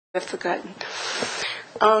I've forgotten.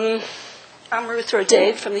 I'm Ruth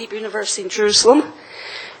Rodade from the Hebrew University in Jerusalem,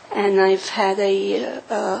 and I've had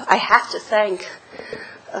I have to thank,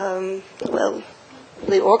 the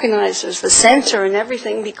organizers, the center and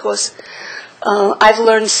everything, because I've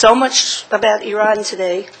learned so much about Iran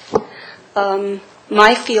today.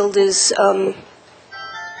 My field is,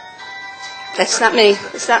 that's not me,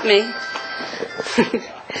 it's not me.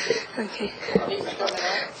 Okay.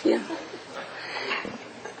 Yeah.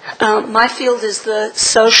 My field is the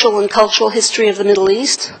social and cultural history of the Middle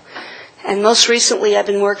East, and most recently I've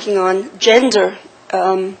been working on gender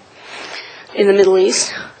in the Middle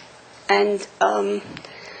East. And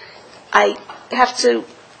I have to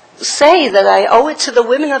say that I owe it to the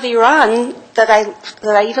women of Iran that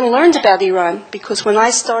I even learned about Iran, because when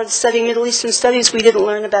I started studying Middle Eastern studies, we didn't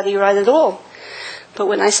learn about Iran at all. But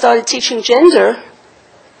when I started teaching gender,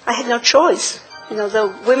 I had no choice. You know, the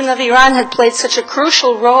women of Iran had played such a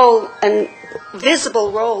crucial role and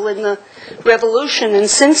visible role in the revolution, and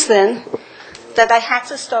since then, that I had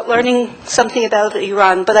to start learning something about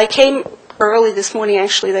Iran. But I came early this morning,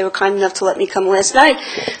 actually. They were kind enough to let me come last night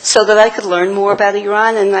so that I could learn more about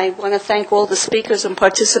Iran, and I want to thank all the speakers and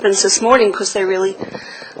participants this morning, because they really,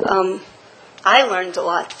 I learned a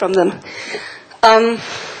lot from them. I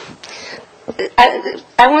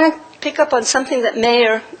want to pick up on something that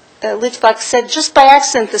Meir Litvak said just by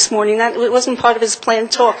accident this morning. It wasn't part of his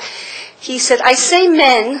planned talk. He said, I say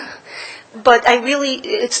men, but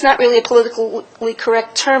it's not really a politically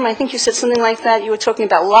correct term. I think you said something like that. You were talking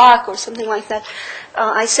about Locke or something like that.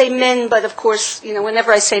 I say men, but of course,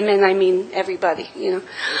 whenever I say men, I mean everybody,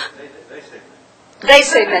 They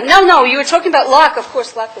say men. No, you were talking about Locke. Of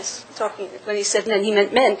course, Locke was talking, when he said men, he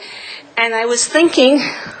meant men. And I was thinking,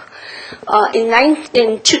 in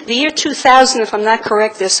the year 2000, if I'm not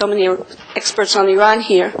correct, there's so many experts on Iran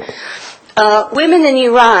here, women in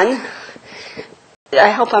Iran,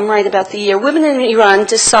 I hope I'm right about the year, women in Iran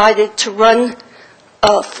decided to run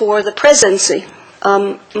for the presidency.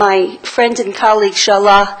 My friend and colleague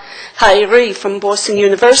Shaul from Boston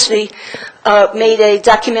University made a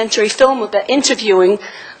documentary film about interviewing,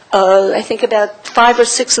 I think about 5 or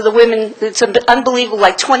 6 of the women. It's unbelievable,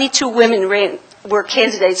 like 22 women were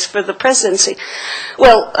candidates for the presidency.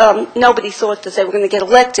 Well, nobody thought that they were going to get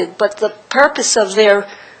elected, but the purpose of their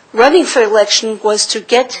running for election was to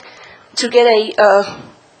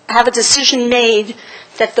have a decision made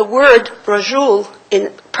that the word rajul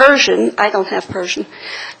in Persian, I don't have Persian,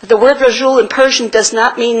 the word rajul in Persian does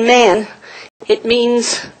not mean man. It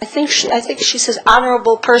means, I think she says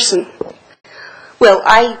honorable person. Well,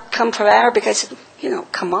 I come from Arabic. I said,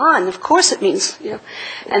 come on, of course it means,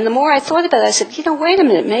 And the more I thought about it, I said, wait a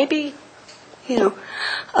minute, maybe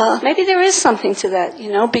there is something to that,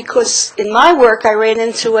 because in my work I ran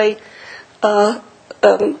into a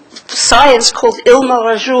science called Ilma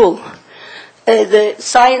Rajul, the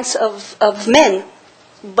science of men,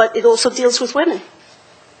 but it also deals with women.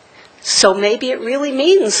 So maybe it really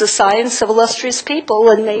means the science of illustrious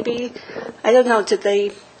people, and maybe, I don't know,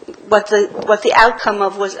 what the outcome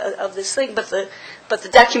of this thing, but the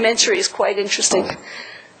documentary is quite interesting.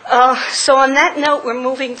 So on that note, we're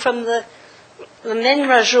moving from the men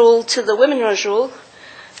rajul to the women rajul,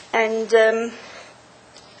 and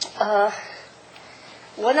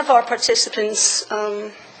one of our participants, we're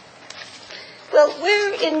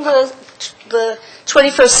in the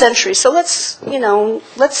 21st century, so let's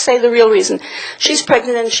say the real reason. She's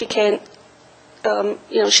pregnant and she can't,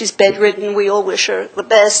 she's bedridden. We all wish her the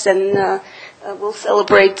best, and we'll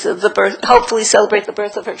celebrate hopefully celebrate the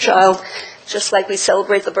birth of her child, just like we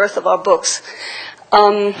celebrate the birth of our books.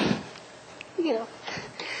 The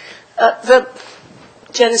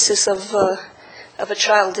genesis of a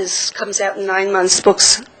child comes out in 9 months.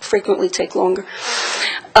 Books frequently take longer,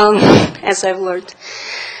 as I've learned.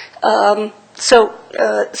 So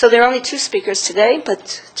there are only 2 speakers today,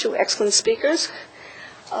 but 2 excellent speakers.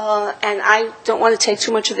 And I don't want to take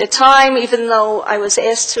too much of their time, even though I was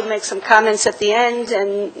asked to make some comments at the end,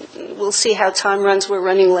 and we'll see how time runs. We're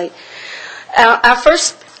running late. Our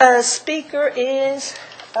first speaker is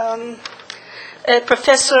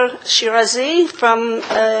Professor Shirazi from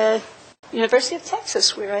University of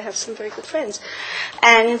Texas, where I have some very good friends.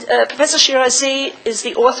 And Professor Shirazi is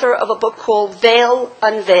the author of a book called Veil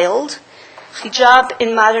Unveiled, Hijab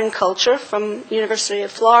in Modern Culture, from University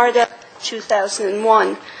of Florida,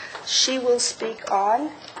 2001. She will speak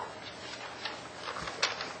on.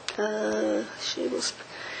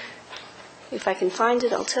 If I can find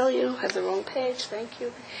it, I'll tell you. I have the wrong page. Thank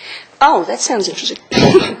you. Oh, that sounds interesting.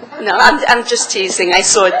 No, I'm just teasing. I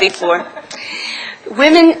saw it before.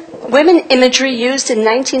 Women Women imagery used in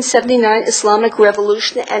 1979 Islamic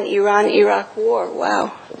Revolution and Iran-Iraq War.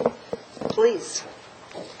 Wow. Please.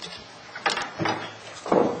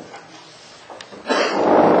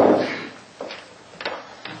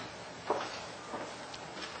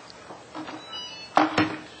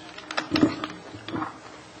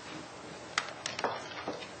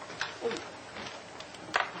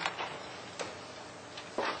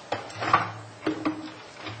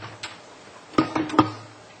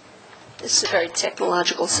 This is a very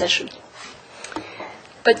technological session,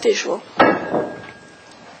 but visual.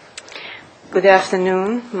 Good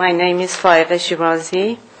afternoon. My name is Faegheh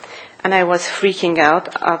Shirazi, and I was freaking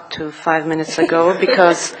out up to 5 minutes ago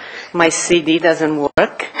because my CD doesn't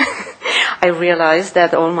work. I realized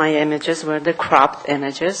that all my images were the cropped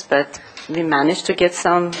images, but we managed to get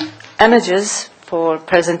some images for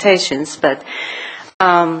presentations. But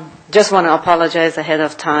just want to apologize ahead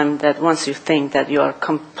of time that once you think that you are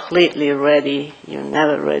completely ready, you're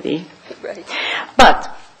never ready. Right.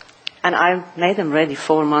 And I made them ready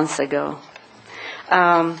 4 months ago.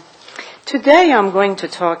 Today I'm going to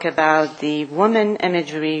talk about the woman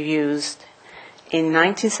imagery used in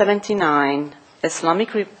 1979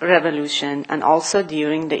 Islamic Revolution and also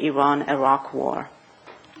during the Iran-Iraq War.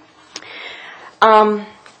 Let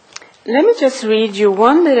me just read you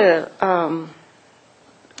one little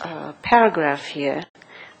paragraph here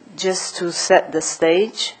just to set the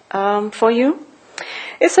stage for you.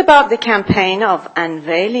 It's about the campaign of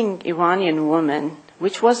unveiling Iranian women,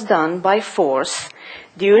 which was done by force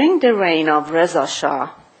during the reign of Reza Shah,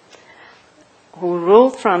 who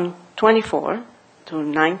ruled from 24 to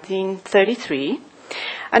 1933,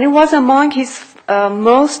 and it was among his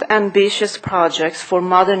most ambitious projects for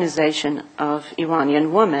modernization of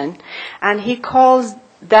Iranian women, and he calls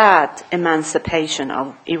that emancipation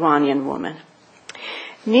of Iranian women.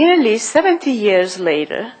 Nearly 70 years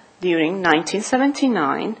later, during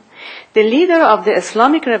 1979, the leader of the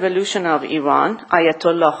Islamic Revolution of Iran,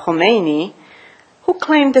 Ayatollah Khomeini, who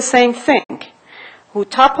claimed the same thing, who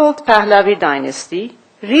toppled Pahlavi dynasty,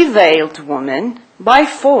 reveiled women by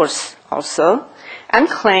force also, and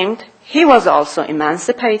claimed he was also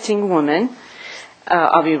emancipating women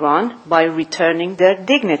of Iran by returning their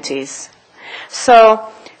dignities.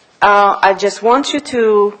 So I just want you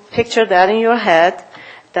to picture that in your head,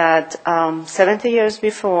 that 70 years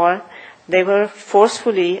before, they were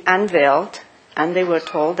forcefully unveiled, and they were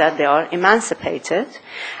told that they are emancipated.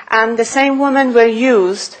 And the same women were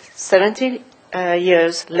used 70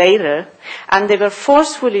 years later, and they were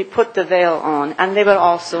forcefully put the veil on, and they were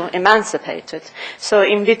also emancipated. So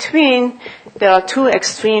in between, there are two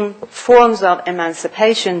extreme forms of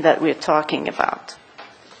emancipation that we're talking about.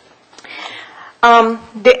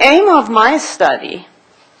 The aim of my study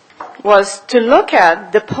was to look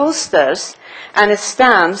at the posters and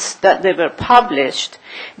stamps that they were published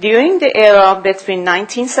during the era between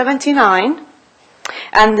 1979,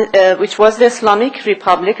 and which was the Islamic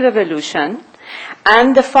Republic Revolution,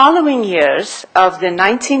 and the following years of the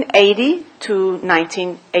 1980 to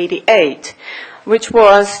 1988, which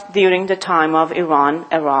was during the time of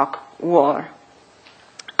Iran-Iraq War.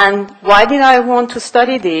 And why did I want to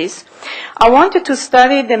study these? I wanted to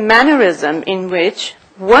study the mannerism in which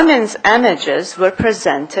women's images were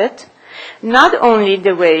presented, not only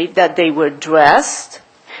the way that they were dressed,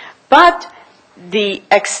 but the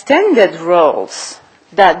extended roles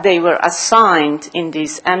that they were assigned in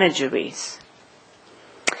these imageries.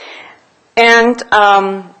 And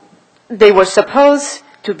they were supposed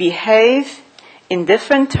to behave in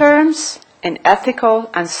different terms in ethical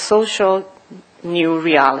and social new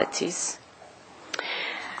realities.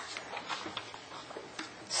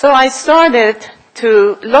 So I started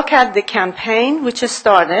to look at the campaign which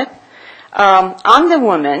started on the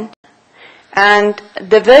women, and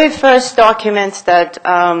the very first document that,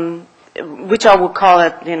 which I would call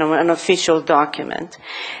it, an official document,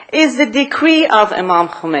 is the decree of Imam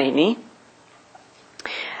Khomeini.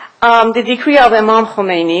 The decree of Imam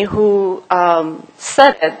Khomeini, who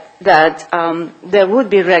said that there would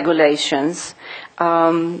be regulations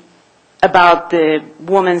about the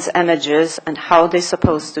women's images and how they're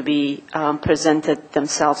supposed to be presented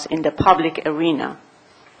themselves in the public arena.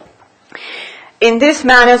 In these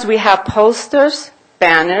manners, we have posters,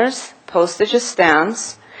 banners, postage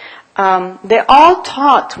stamps. They all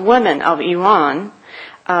taught women of Iran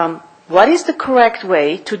what is the correct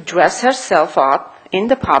way to dress herself up in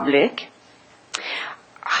the public,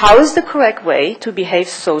 how is the correct way to behave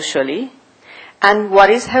socially, and what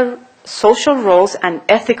is her social roles and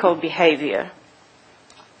ethical behavior.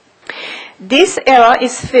 This era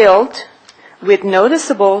is filled with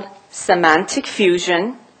noticeable semantic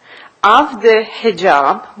fusion of the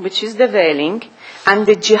hijab, which is the veiling, and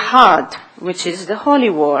the jihad, which is the holy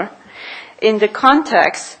war, in the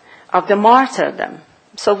context of the martyrdom.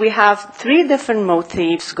 So we have three different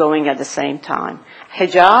motifs going at the same time: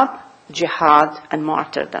 hijab, jihad, and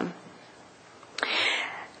martyrdom.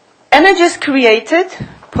 Images created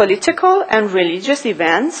political and religious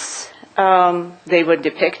events. They were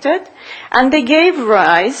depicted, and they gave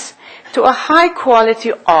rise to a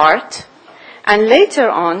high-quality art, and later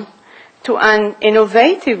on to an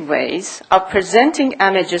innovative ways of presenting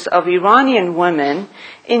images of Iranian women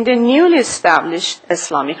in the newly established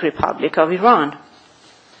Islamic Republic of Iran.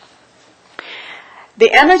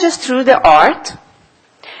 The images through the art,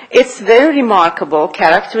 its very remarkable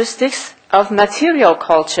characteristics of material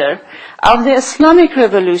culture of the Islamic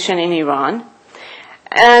Revolution in Iran,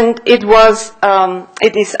 and it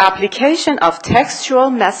is application of textual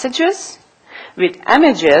messages with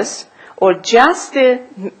images, or just the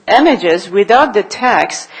images without the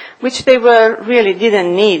text, which they really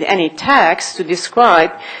didn't need any text to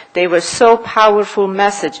describe. They were so powerful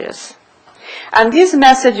messages. And these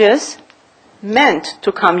messages meant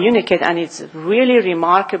to communicate, and it's really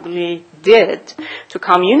remarkably did, to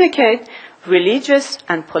communicate religious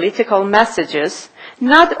and political messages,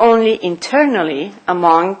 not only internally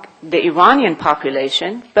among the Iranian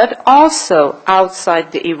population, but also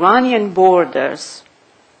outside the Iranian borders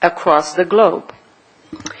across the globe.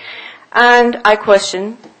 And I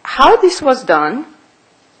question how this was done.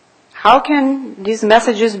 How can these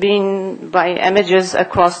messages be by images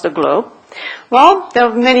across the globe? Well, there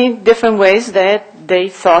are many different ways that they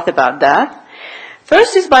thought about that.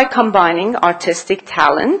 First is by combining artistic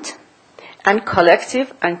talent and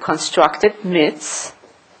collective and constructed myths,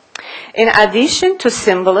 in addition to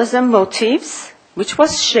symbolism motifs, which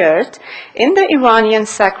was shared in the Iranian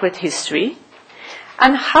sacred history.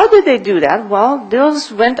 And how did they do that? Well,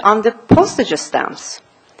 those went on the postage stamps.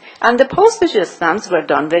 And the postage stamps were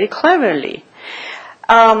done very cleverly.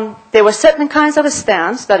 There were certain kinds of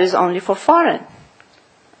stamps that is only for foreign.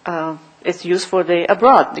 It's used for the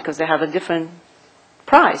abroad because they have a different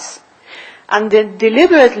price. And then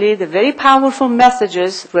deliberately, the very powerful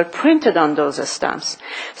messages were printed on those stamps.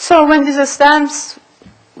 So when these stamps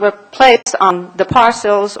were placed on the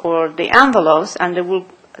parcels or the envelopes, and they will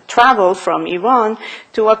travel from Iran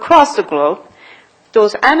to across the globe,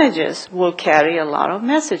 those images will carry a lot of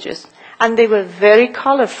messages. And they were very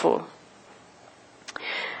colorful.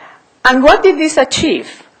 And what did this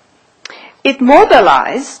achieve? It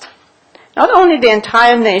mobilized not only the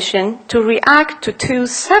entire nation to react to two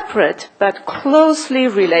separate but closely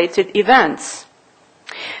related events.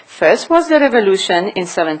 First was the revolution in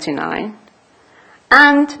 79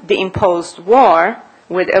 and the imposed war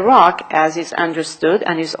with Iraq, as is understood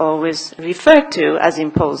and is always referred to as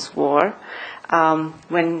imposed war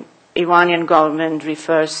when Iranian government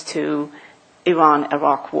refers to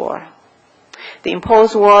Iran-Iraq war. The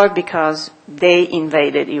imposed war because they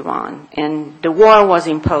invaded Iran, and the war was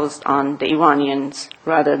imposed on the Iranians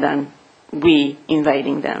rather than we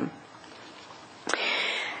invading them.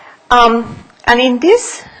 And in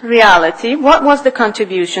this reality, what was the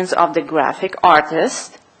contributions of the graphic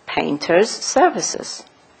artists, painters, services?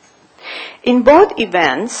 In both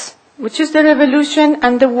events, which is the revolution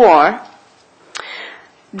and the war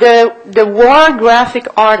graphic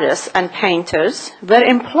artists and painters were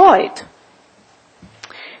employed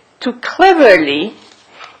to cleverly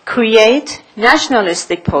create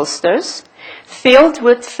nationalistic posters filled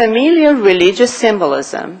with familiar religious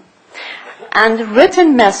symbolism and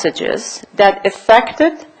written messages that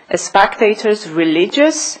affected a spectator's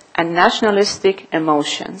religious and nationalistic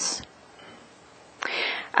emotions.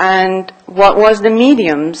 And what was the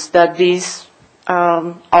mediums that these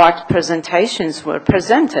art presentations were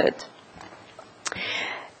presented?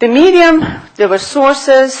 The medium, there were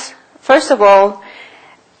sources. First of all,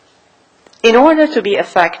 in order to be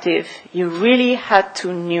effective, you really had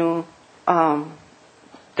to know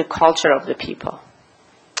the culture of the people.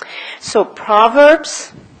 So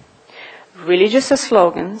proverbs, religious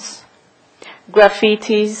slogans,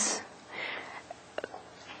 graffitis,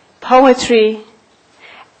 poetry,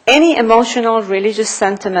 any emotional religious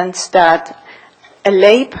sentiments that a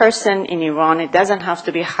lay person in Iran, it doesn't have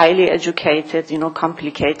to be highly educated,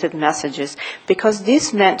 complicated messages, because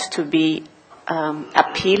this meant to be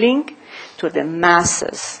appealing to the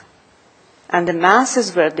masses. And the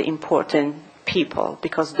masses were the important people,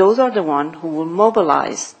 because those are the ones who will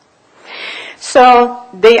mobilize. So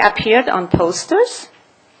they appeared on posters,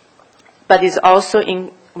 but is also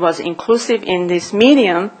was inclusive in this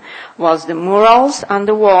medium was the murals on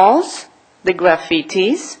the walls, the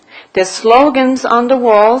graffitis, the slogans on the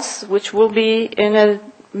walls, which will be in a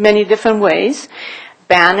many different ways,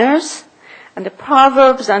 banners, and the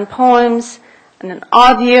proverbs and poems, and an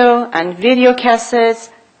audio and video cassettes,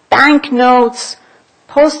 banknotes,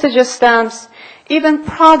 postage stamps, even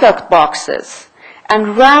product boxes,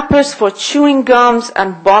 and wrappers for chewing gums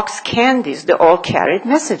and box candies. They all carried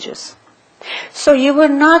messages. So you were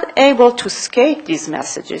not able to escape these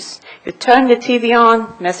messages. You turn the TV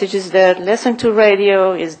on, message is there, listen to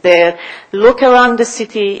radio is there, look around the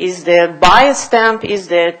city is there, buy a stamp is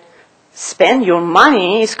there, spend your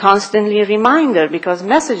money is constantly a reminder because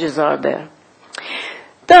messages are there.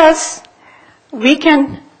 Thus, we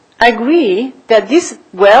can agree that this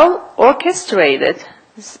well-orchestrated,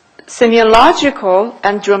 semiological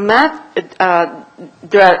and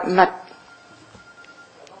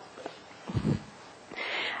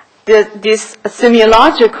this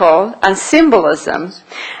semiological and symbolism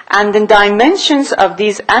and the dimensions of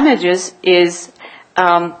these images is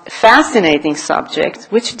fascinating subject,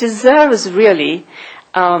 which deserves really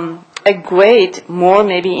a great, more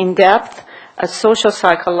maybe in-depth, a social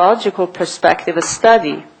psychological perspective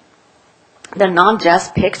study. They're not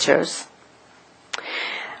just pictures.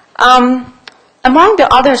 Among the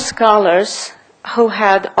other scholars who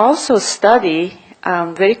had also studied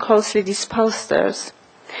very closely these posters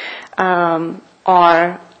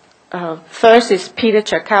are first is Peter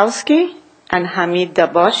Tchaikovsky and Hamid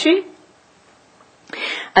Dabashi,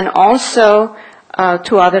 and also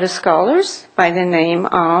two other scholars by the name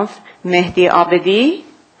of Mehdi Abedi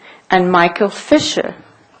and Michael Fisher.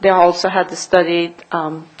 They also had studied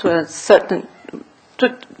with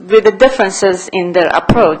the differences in their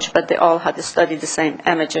approach, but they all had studied the same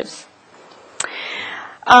images.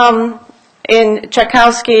 In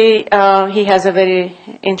Tchaikovsky, he has a very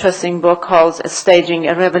interesting book called Staging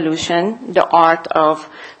a Revolution, The Art of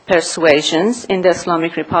Persuasions in the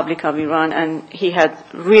Islamic Republic of Iran, and he had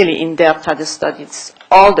really in-depth had studied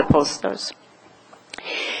all the posters.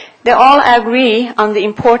 They all agree on the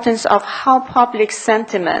importance of how public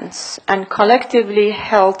sentiments and collectively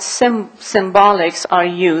held symbolics are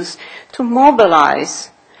used to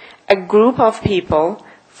mobilize a group of people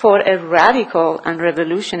for a radical and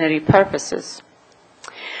revolutionary purposes.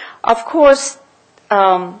 Of course,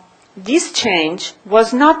 this change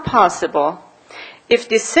was not possible if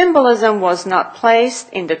the symbolism was not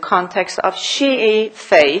placed in the context of Shi'i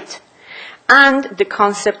faith and the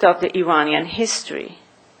concept of the Iranian history.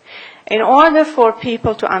 In order for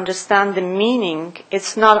people to understand the meaning,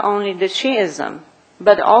 it's not only the Shi'ism,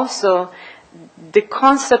 but also the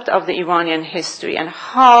concept of the Iranian history and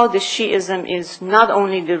how the Shi'ism is not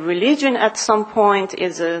only the religion at some point,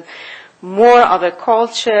 is more of a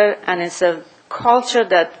culture, and it's a culture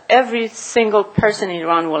that every single person in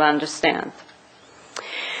Iran will understand.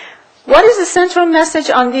 What is the central message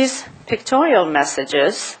on these pictorial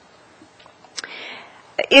messages?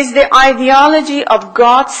 Is the ideology of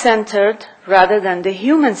God-centered rather than the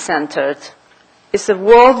human-centered. It's a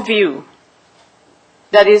worldview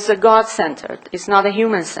that is a God-centered. It's not a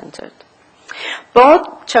human-centered.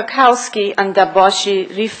 Both Tchaikovsky and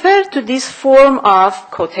Dabashi refer to this form of,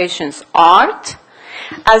 quotations, art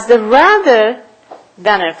as the rather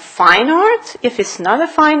than a fine art. If it's not a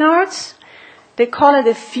fine art, they call it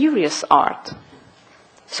a furious art.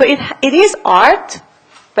 So it is art,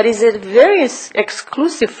 but it's a very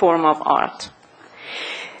exclusive form of art.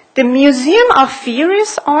 The Museum of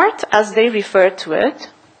Furious Art, as they refer to it,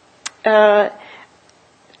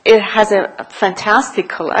 it has a fantastic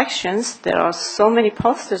collections. There are so many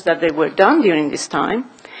posters that they were done during this time.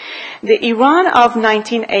 The Iran of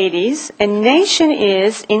 1980s, a nation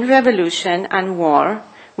is in revolution and war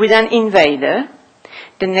with an invader,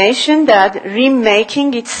 the nation that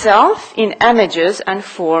remaking itself in images and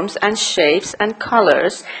forms and shapes and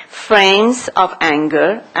colors, frames of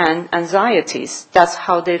anger and anxieties. That's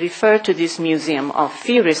how they refer to this Museum of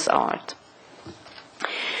Furious Art.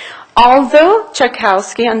 Although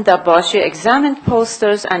Tchaikovsky and Dabashi examined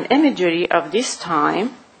posters and imagery of this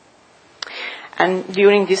time, and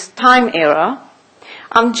during this time era,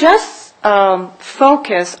 I'm just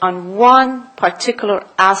focus on one particular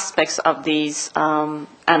aspects of these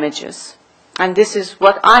images. And this is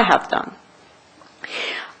what I have done.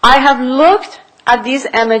 I have looked at these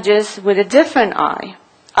images with a different eye.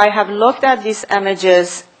 I have looked at these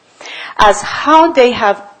images as how they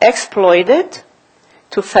have exploited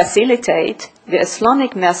to facilitate the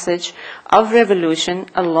Islamic message of revolution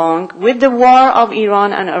along with the war of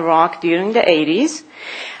Iran and Iraq during the 80s,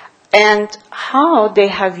 and how they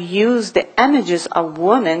have used the images of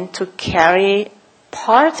women to carry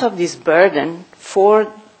part of this burden for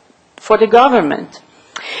the government.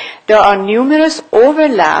 There are numerous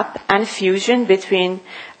overlap and fusion between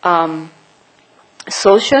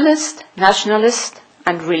socialist, nationalist,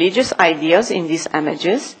 and religious ideas in these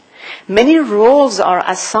images. Many roles are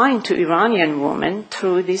assigned to Iranian women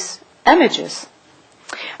through these images.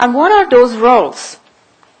 And what are those roles?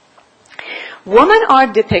 Women are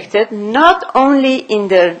depicted not only in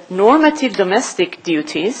their normative domestic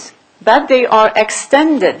duties, but they are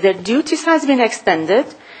extended. Their duties has been extended.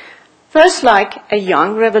 First, like a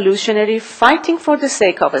young revolutionary fighting for the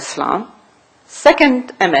sake of Islam.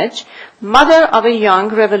 Second image, mother of a young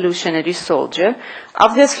revolutionary soldier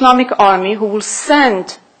of the Islamic army who will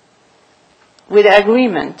send, with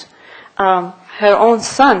agreement, her own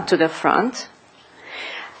son to the front.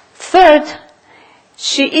 Third,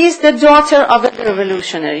 she is the daughter of a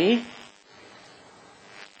revolutionary,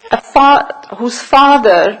 whose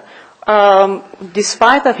father,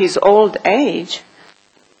 despite of his old age,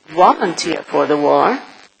 volunteered for the war.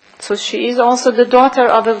 So she is also the daughter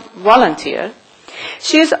of a volunteer.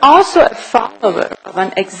 She is also a follower of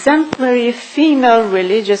an exemplary female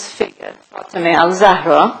religious figure, Fatima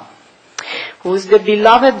al-Zahra, who is the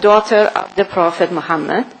beloved daughter of the Prophet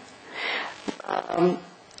Muhammad.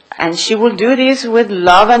 And she will do this with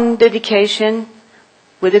love and dedication,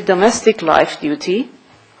 with a domestic life duty.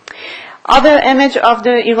 Other image of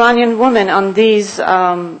the Iranian woman on these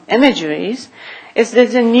imageries is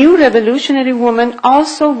that the new revolutionary woman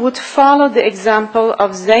also would follow the example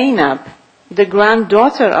of Zainab, the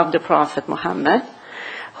granddaughter of the Prophet Muhammad,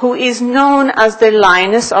 who is known as the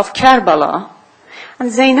Lioness of Karbala.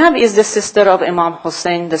 And Zainab is the sister of Imam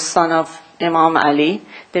Hussein, the son of Imam Ali,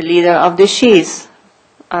 the leader of the Shias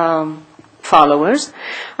followers.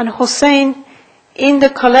 And Hussein, in the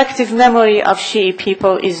collective memory of Shi'i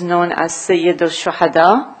people, is known as Sayyid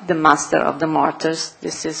al-Shuhada, the master of the martyrs.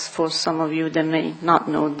 This is for some of you that may not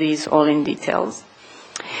know these all in details.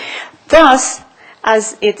 Thus,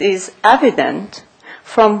 as it is evident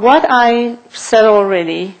from what I said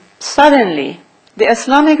already, suddenly the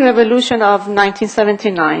Islamic Revolution of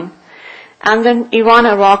 1979 and the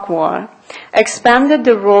Iran-Iraq War expanded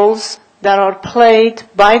the roles that are played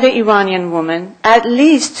by the Iranian woman, at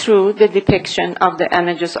least through the depiction of the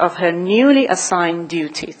images of her newly assigned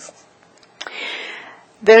duties.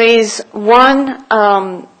 There is one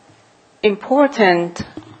important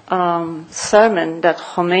sermon that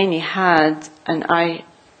Khomeini had, and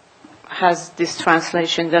has this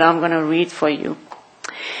translation that I'm going to read for you.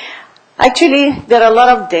 Actually, there are a lot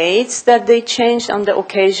of dates that they changed on the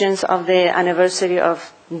occasions of the anniversary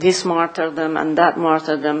of this martyrdom and that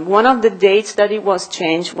martyrdom. One of the dates that it was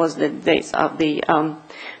changed was the dates of the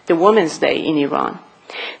Women's Day in Iran.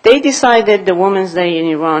 They decided the Women's Day in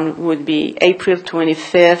Iran would be April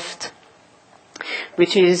 25th,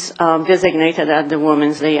 which is designated as the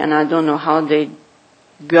Women's Day, and I don't know how they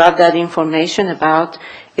got that information about.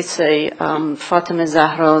 It's a Fatima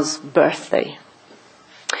Zahra's birthday.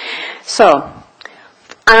 So,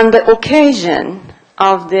 on the occasion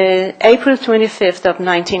of the April 25th of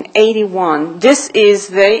 1981, this is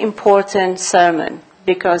very important sermon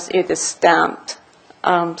because it is stamped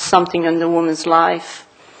something in the woman's life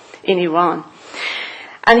in Iran.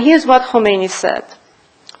 And here's what Khomeini said.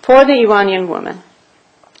 For the Iranian woman,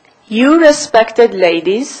 you respected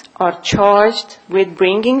ladies are charged with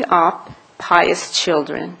bringing up pious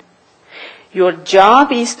children. Your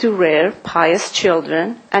job is to rear pious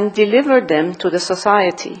children and deliver them to the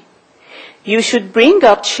society. You should bring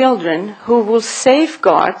up children who will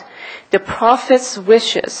safeguard the Prophet's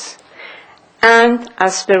wishes and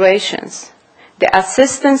aspirations. The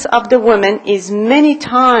assistance of the women is many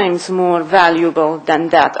times more valuable than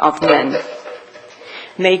that of men.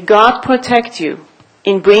 May God protect you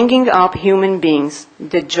in bringing up human beings,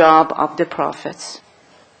 the job of the prophets.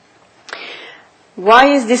 Why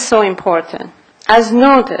is this so important? As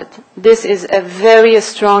noted, this is a very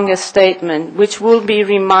strong statement which will be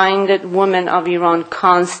reminded women of Iran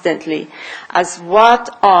constantly as what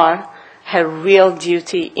are her real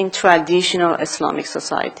duty in traditional Islamic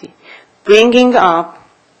society. Bringing up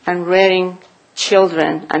and rearing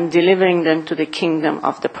children and delivering them to the kingdom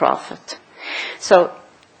of the Prophet. So,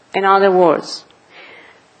 in other words,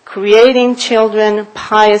 creating children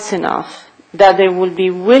pious enough that they will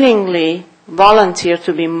be willingly volunteer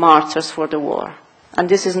to be martyrs for the war. And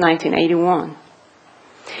this is 1981.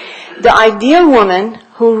 The ideal woman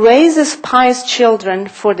who raises pious children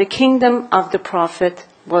for the kingdom of the Prophet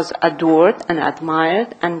was adored and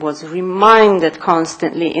admired and was reminded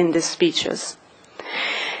constantly in the speeches.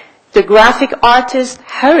 The graphic artist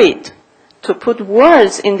hurried to put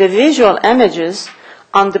words in the visual images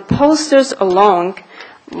on the posters along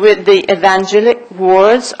with the evangelic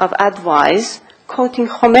words of advice, quoting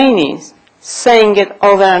Khomeini, saying it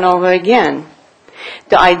over and over again.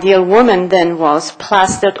 The ideal woman then was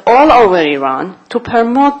plastered all over Iran to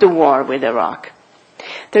promote the war with Iraq.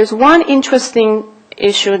 There's one interesting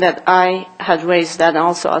issue that I had raised that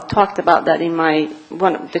also I talked about that in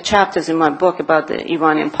one of the chapters in my book about the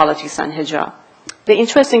Iranian politics and hijab. The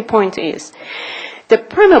interesting point is the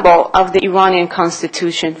preamble of the Iranian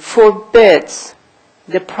constitution forbids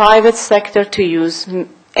the private sector to use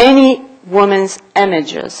any woman's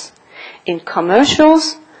images in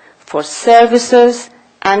commercials, for services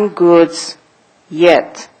and goods,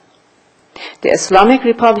 yet the Islamic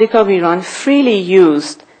Republic of Iran freely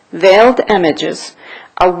used veiled images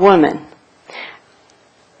of women.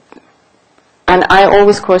 And I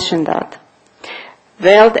always question that.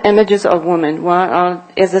 Veiled images of women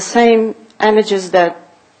is the same images that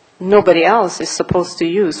nobody else is supposed to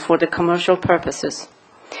use for the commercial purposes.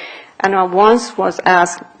 And I once was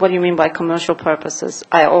asked, what do you mean by commercial purposes?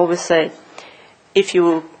 I always say, if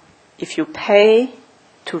you pay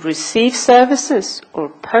to receive services or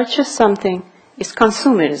purchase something, it's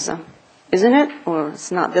consumerism, isn't it? Or it's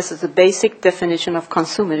not. This is the basic definition of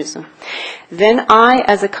consumerism. When I,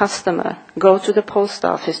 as a customer, go to the post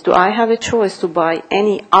office, do I have a choice to buy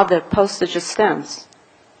any other postage stamps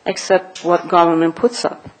except what government puts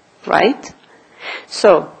up, right?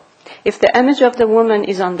 So, if the image of the woman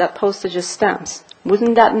is on that postage stamps,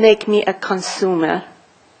 wouldn't that make me a consumer?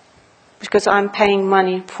 Because I'm paying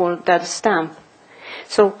money for that stamp.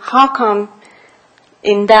 So how come,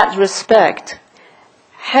 in that respect,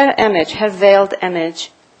 her image, her veiled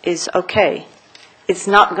image, is okay? It's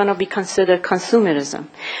not going to be considered consumerism.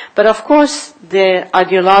 But of course, the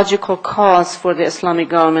ideological cause for the Islamic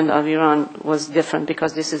government of Iran was different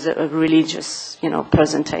because this is a religious,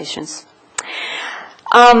 presentations.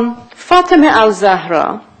 Fatima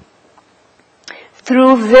al-Zahra,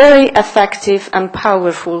 through very effective and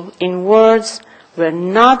powerful in words, were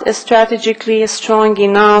not strategically strong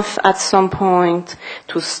enough at some point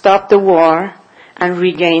to stop the war and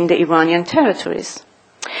regain the Iranian territories.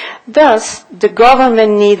 Thus, the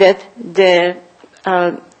government needed the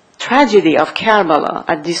tragedy of Karbala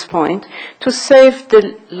at this point to save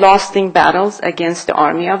the lasting battles against the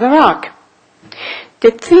army of Iraq.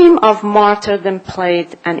 The theme of martyrdom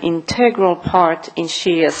played an integral part in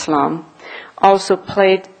Shia Islam, also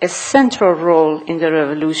played a central role in the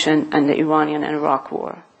revolution and the Iranian and Iraq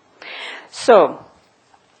war. So,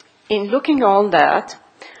 in looking at all that,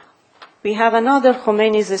 we have another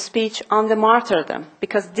Khomeini's speech on the martyrdom,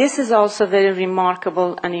 because this is also very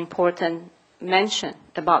remarkable and important mention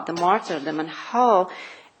about the martyrdom and how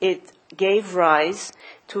it gave rise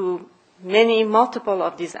to multiple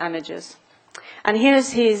of these images. And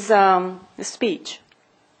here's his speech.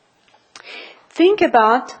 Think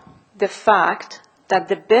about the fact that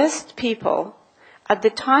the best people at the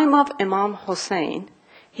time of Imam Hussein,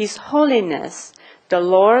 His Holiness, the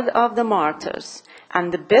Lord of the Martyrs,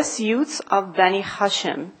 and the best youths of Bani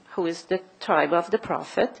Hashim, who is the tribe of the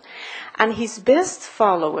Prophet, and his best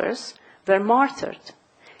followers were martyred,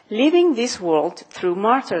 leaving this world through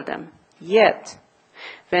martyrdom. Yet,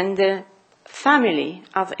 when the family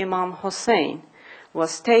of Imam Hussein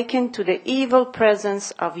was taken to the evil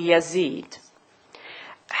presence of Yazid,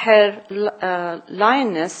 her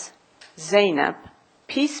lioness, Zainab,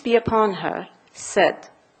 peace be upon her, said,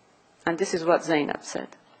 and this is what Zainab said,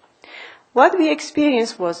 what we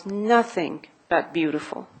experienced was nothing but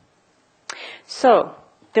beautiful. So,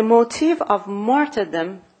 the motive of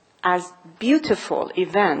martyrdom as beautiful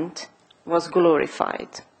event was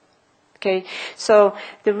glorified. Okay, so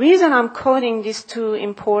the reason I'm quoting these two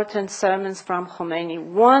important sermons from Khomeini,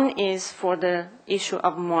 one is for the issue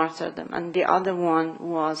of martyrdom, and the other one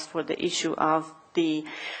was for the issue of the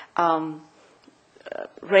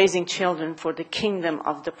raising children for the kingdom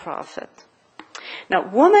of the Prophet. Now,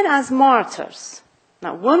 women as martyrs.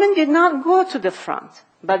 Now, women did not go to the front,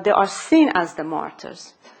 but they are seen as the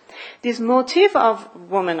martyrs. This motif of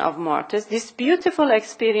women of martyrs, this beautiful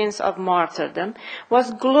experience of martyrdom,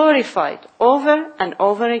 was glorified over and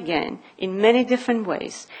over again in many different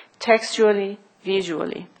ways, textually,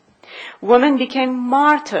 visually. Women became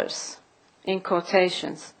martyrs, in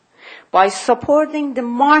quotations, by supporting the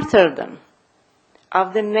martyrdom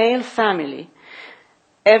of the male family,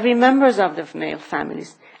 every members of the male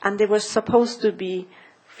families, and they were supposed to be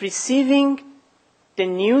receiving the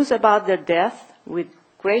news about their death with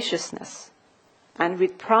graciousness and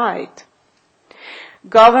with pride.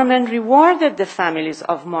 Government rewarded the families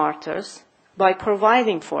of martyrs by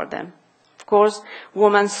providing for them. Of course,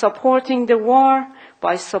 women supporting the war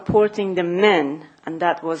by supporting the men, and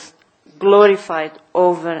that was glorified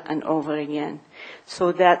over and over again.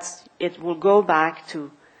 So that it will go back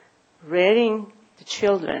to rearing the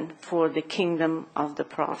children for the kingdom of the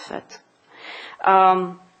Prophet.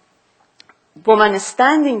 Women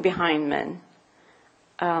standing behind men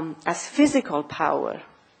as physical power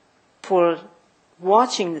for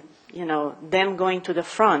watching, them going to the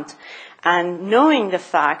front and knowing the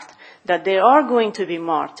fact that they are going to be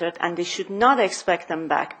martyred and they should not expect them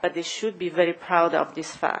back, but they should be very proud of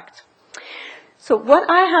this fact. So what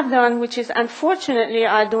I have done, which is unfortunately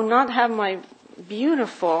I do not have my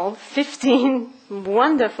beautiful 15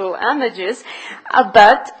 wonderful images,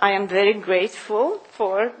 but I am very grateful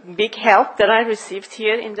for big help that I received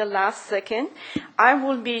here in the last second. I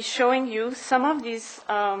will be showing you some of these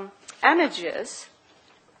images.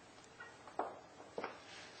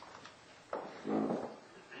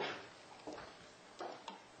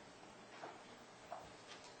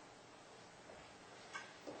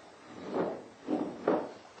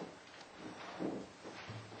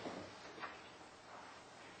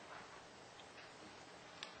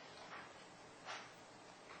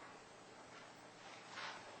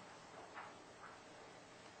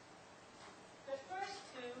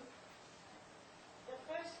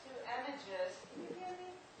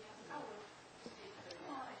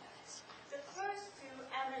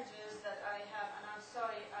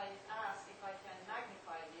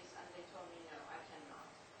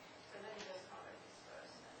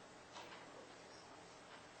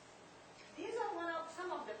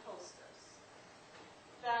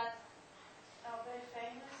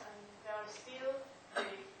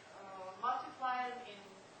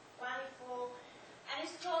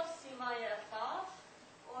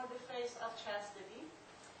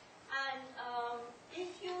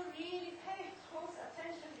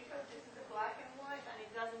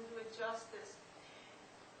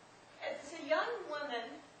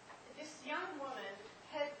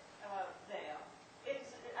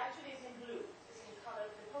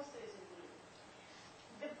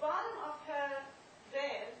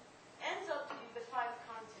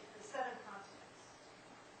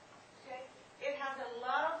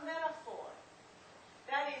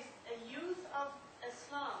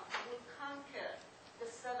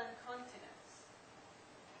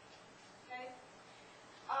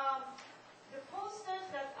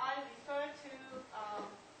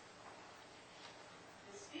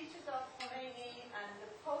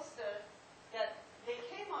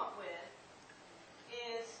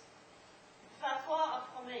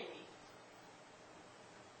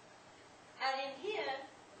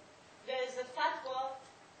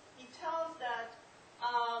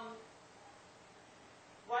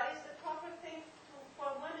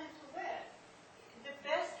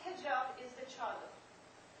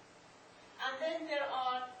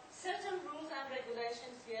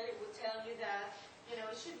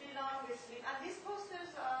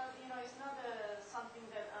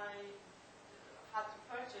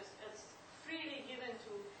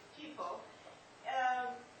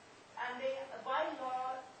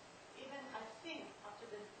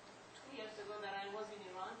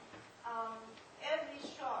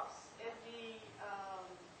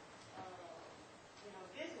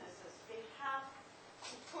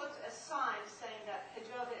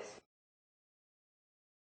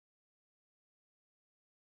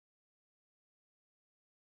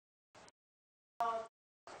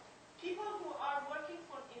 People who are working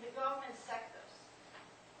in the government sectors,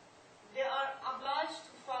 they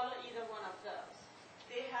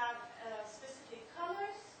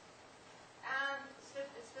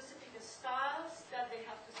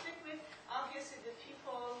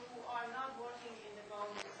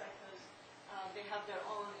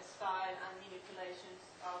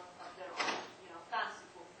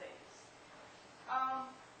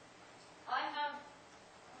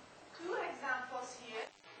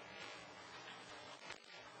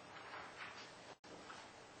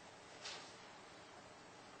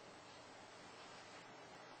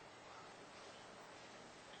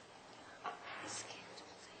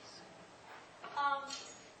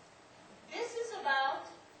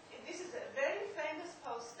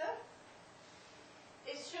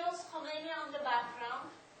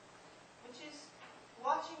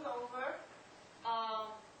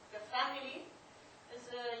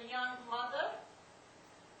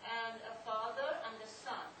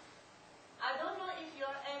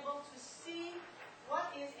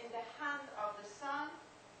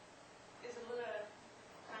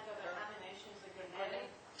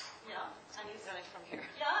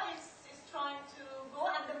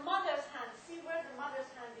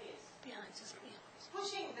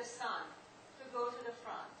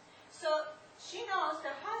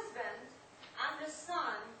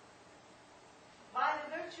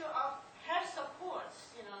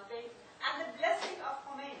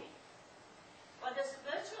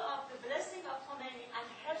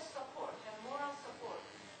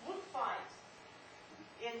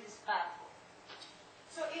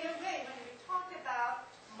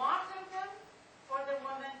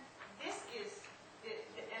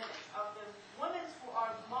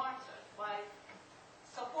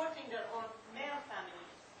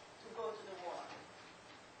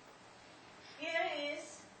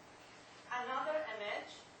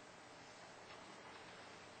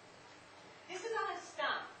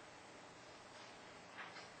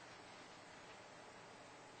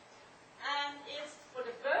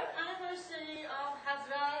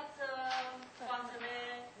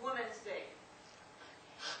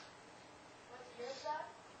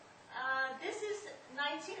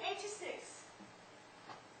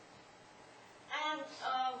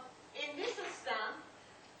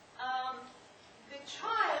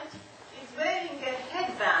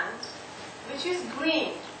which is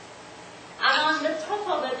green. And on the top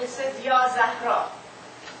of it, it says Ya Zahra.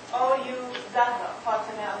 Oh, you Zahra,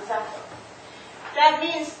 Fatima al-Zahra. That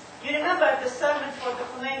means, you remember the sermon for the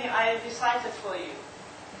Khomeini I recited for you,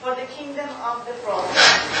 for the kingdom of the Prophet.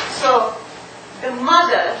 So, the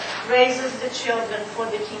mother raises the children for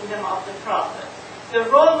the kingdom of the Prophet. The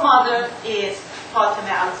role model is Fatima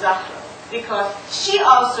al-Zahra, because she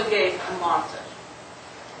also gave a martyr.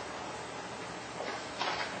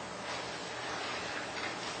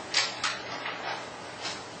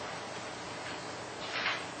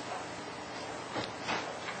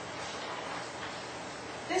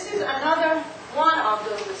 This is another one of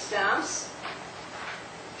those stamps.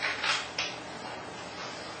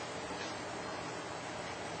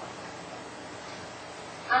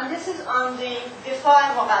 And this is on the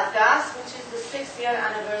Difa Muqaddas, which is the 6th year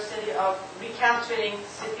anniversary of recapturing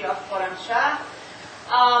city of Khorramshahr.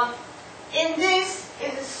 In this,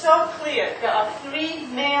 it is so clear there are 3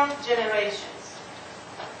 male generations.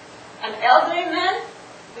 An elderly man,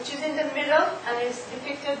 which is in the middle and is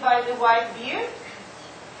depicted by the white beard.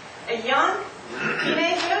 A young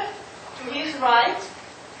teenager to his right,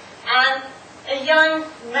 and a young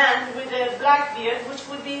man with a black beard, which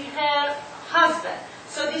would be her husband.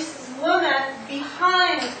 So this is woman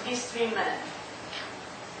behind these 3 men.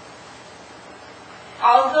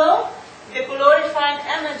 Although the glorified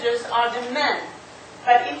images are the men,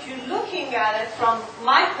 but if you're looking at it from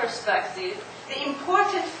my perspective, the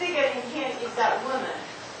important figure in here is that woman,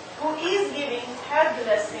 who is giving her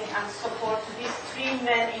blessing and support to these 3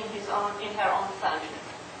 men in her own family.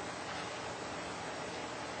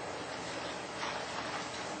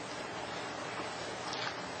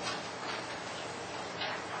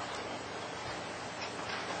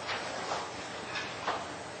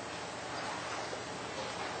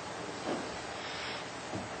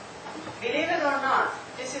 Believe it or not,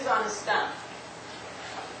 this is on a stamp.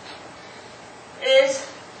 Is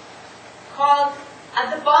called,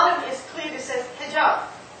 at the bottom is clear, it says hijab.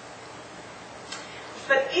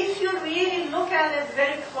 But if you really look at it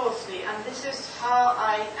very closely, and this is how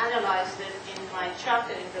I analyzed it in my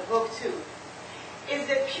chapter in the book too, is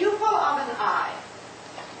the pupil of an eye.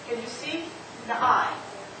 Can you see the eye?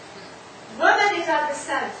 Woman is at the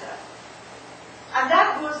center. And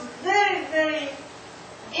that was very, very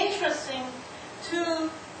interesting to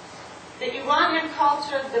the Iranian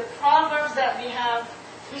culture, the proverbs that we have.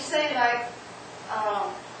 We say like,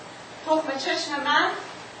 "Tokme cheshme man,"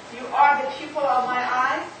 you are the pupil of my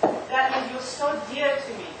eye. That means you're so dear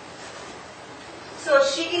to me. So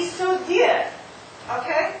she is so dear,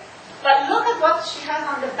 okay? But look at what she has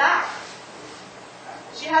on the back.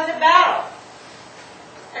 She has a barrel,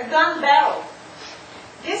 a gun barrel.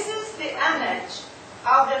 This is the image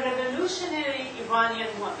of the revolutionary Iranian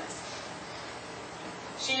woman.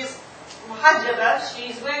 She is muhajjaba, she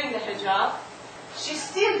is wearing the hijab. She's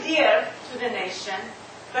still dear to the nation,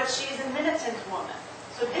 but she is a militant woman.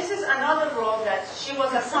 So this is another role that she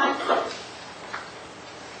was assigned to.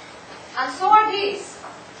 And so are these.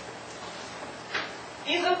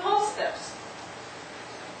 These are posters.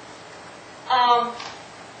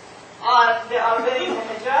 They are wearing the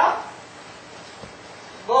hijab.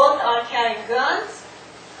 Both are carrying guns.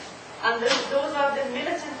 And those are the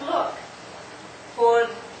militant look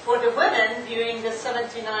for the women during the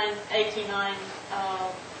 79, 89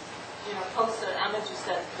 poster images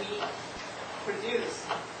that we produce.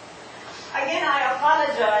 Again, I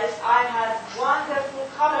apologize. I had wonderful,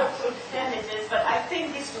 colorful images, but I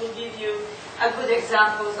think this will give you a good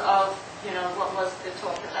examples of what was the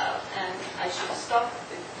talk about. And I should stop.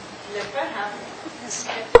 Let Farhad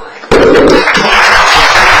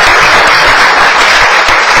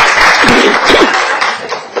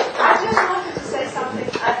I just wanted to say something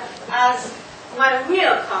as my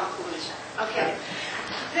real conclusion. Okay.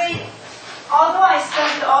 Although I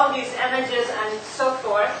studied all these images and so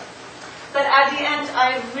forth, but at the end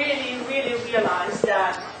I really, really realized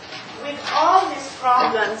that with all these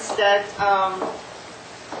problems that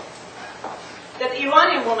that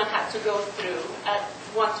Iranian women had to go through at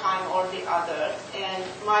one time or the other, and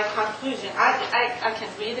my conclusion, I can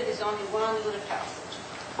read it, is only one little passage.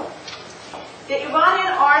 The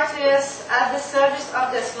Iranian artists at the service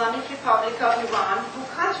of the Islamic Republic of Iran who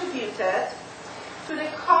contributed to the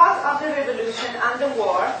cause of the revolution and the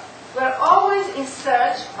war were always in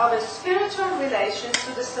search of a spiritual relation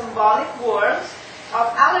to the symbolic words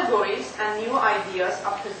of allegories and new ideas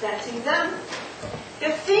of presenting them.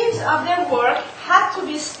 The themes of their work had to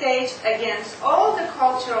be staged against all the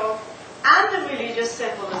cultural and the religious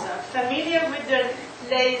symbolism familiar with their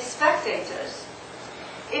lay spectators.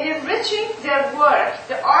 In enriching their work,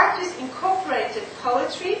 the artists incorporated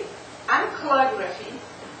poetry, and calligraphy,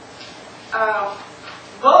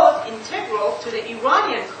 both integral to the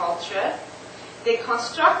Iranian culture, they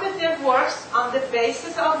constructed their works on the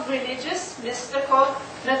basis of religious, mystical,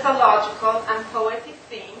 mythological, and poetic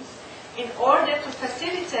themes in order to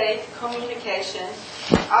facilitate communication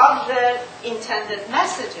of the intended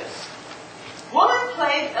messages. Women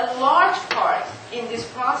played a large part in this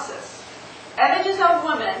process. Images of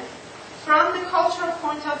women from the cultural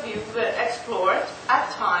point of view were explored,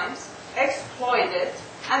 at times exploited,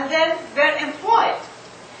 and then were employed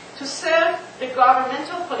to serve the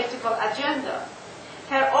governmental political agenda.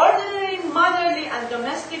 Her ordinary motherly and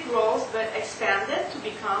domestic roles were expanded to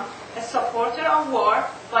become a supporter of war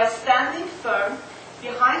by standing firm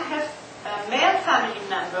behind her male family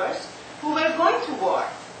members who were going to war,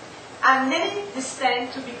 and many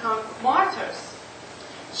disdained to become martyrs.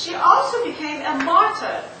 She also became a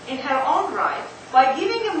martyr in her own right by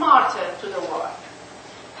giving a martyr to the war.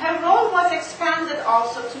 Her role was expanded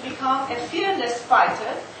also to become a fearless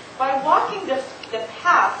fighter by walking the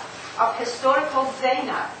path of historical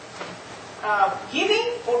Zainab,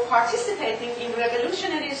 giving or participating in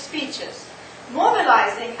revolutionary speeches,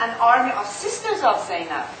 mobilizing an army of sisters of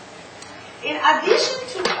Zainab. In addition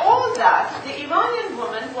to all that, the Iranian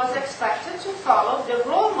woman was expected to follow the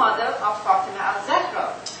role model of Fatima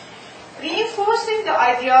al-Zahra, reinforcing the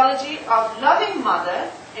ideology of loving mother,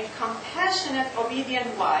 a compassionate,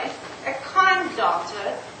 obedient wife, a kind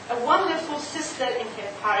daughter, a wonderful sister in her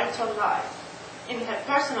parental life, in her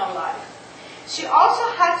personal life. She also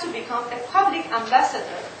had to become a public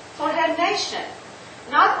ambassador for her nation,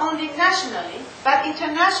 not only nationally, but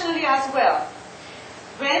internationally as well.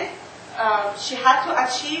 When she had to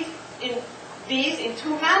achieve these in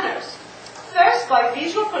two manners. First, by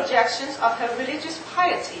visual projections of her religious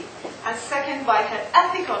piety, and second, by her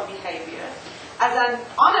ethical behavior as an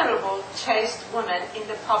honorable, chaste woman in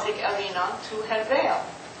the public arena to her veil.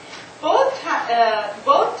 Both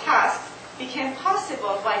tasks became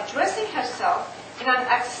possible by dressing herself in an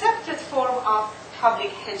accepted form of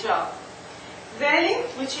public hijab. Veiling,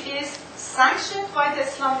 which is sanctioned by the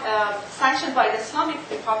Islamic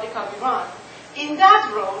Republic of Iran. In that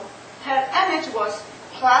role, her image was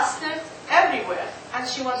plastered everywhere, and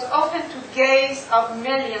she was open to gaze of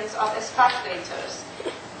millions of spectators,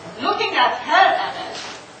 looking at her image,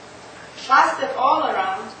 plastered all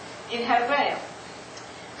around in her veil.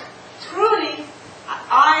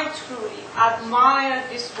 I truly admire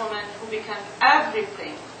this woman who became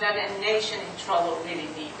everything that a nation in trouble really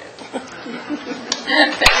needed.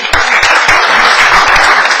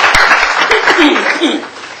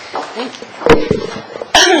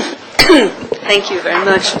 Thank you very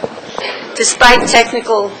much. Despite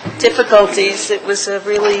technical difficulties, it was a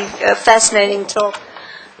really fascinating talk.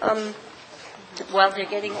 While they're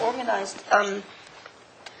getting organized,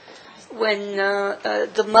 when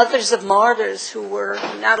the mothers of martyrs who were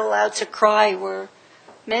not allowed to cry were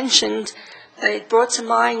mentioned, it brought to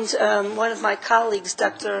mind one of my colleagues,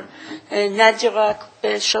 Dr. Nadira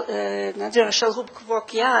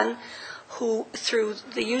Shalhub-Kevorkian, who, through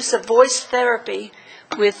the use of voice therapy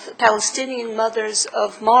with Palestinian mothers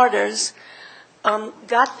of martyrs,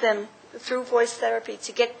 got them, through voice therapy,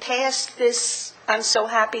 to get past this, I'm so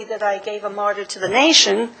happy that I gave a martyr to the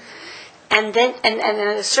nation, and then and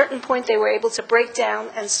at a certain point they were able to break down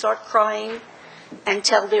and start crying and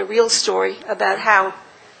tell their real story about how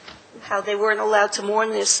they weren't allowed to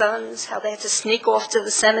mourn their sons, how they had to sneak off to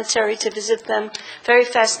the cemetery to visit them. Very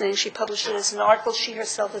fascinating. She published it as an article, she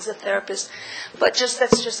herself is a therapist. But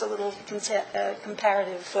that's just a little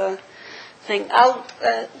comparative thing. I'll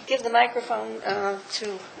give the microphone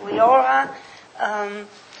to Liora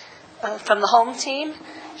from the home team.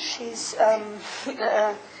 She's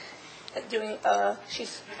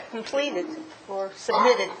she's completed, or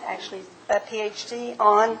submitted actually, a PhD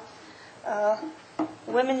on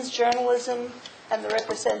women's journalism and the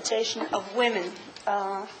representation of women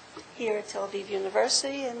here at Tel Aviv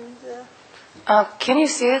University. And can you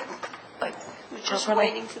see it? we're just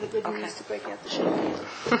waiting for the good news to break out the shade.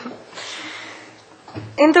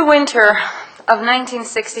 In the winter of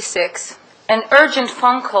 1966, an urgent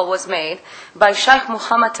phone call was made by Sheikh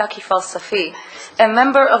Muhammad Taqi Falsafi, a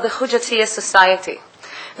member of the Hourcade Society.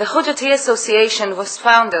 The Hourcade Association was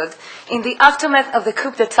founded in the aftermath of the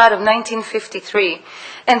coup d'etat of 1953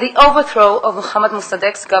 and the overthrow of Mohammad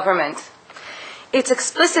Mossadegh's government. Its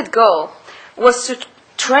explicit goal was to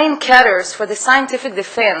train cadres for the scientific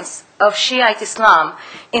defense of Shiite Islam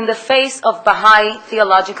in the face of Baha'i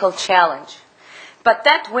theological challenge. But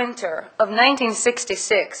that winter of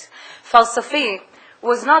 1966, Falsafi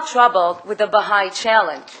was not troubled with the Baha'i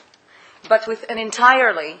challenge, but with an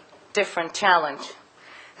entirely different challenge.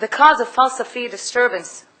 The cause of Falsafi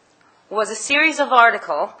disturbance was a series of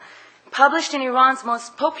articles published in Iran's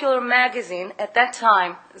most popular magazine at that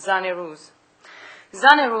time, Zan-e-Rouz.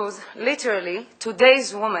 Zan-e-Rouz, literally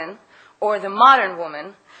Today's Woman, or the Modern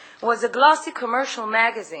Woman, was a glossy commercial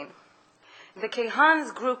magazine. The Kehan's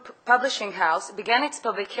Group publishing house began its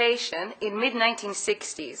publication in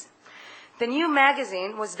mid-1960s. The new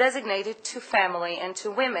magazine was designated to family and to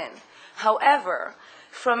women. However,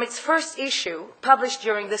 from its first issue, published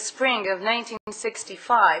during the spring of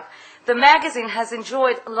 1965, the magazine has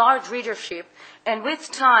enjoyed large readership and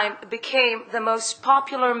with time became the most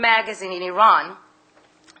popular magazine in Iran,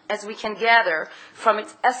 as we can gather from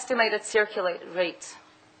its estimated circulate rate.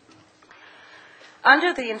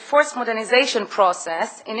 Under the enforced modernization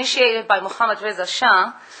process initiated by Mohammad Reza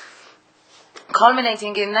Shah,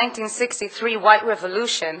 culminating in 1963 White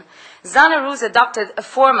Revolution, Zan-e-Rouz adopted a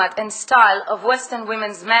format and style of Western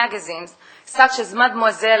women's magazines such as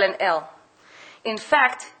Mademoiselle and Elle. In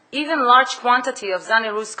fact, even large quantity of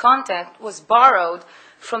Zan-e-Rouz content was borrowed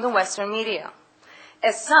from the Western media.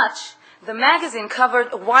 As such, the magazine covered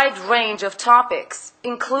a wide range of topics,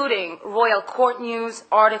 including royal court news,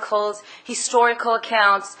 articles, historical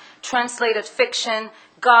accounts, translated fiction,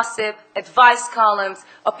 gossip, advice columns,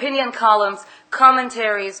 opinion columns,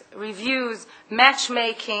 commentaries, reviews,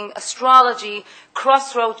 matchmaking, astrology,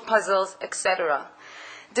 crossroad puzzles, etc.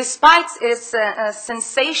 Despite its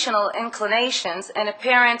sensational inclinations and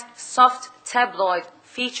apparent soft tabloid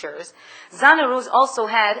features, Zan-e-Rouz also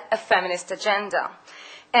had a feminist agenda,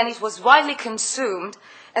 and it was widely consumed,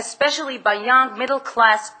 especially by young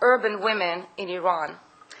middle-class urban women in Iran.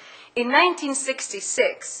 In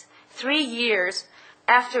 1966, 3 years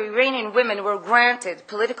after Iranian women were granted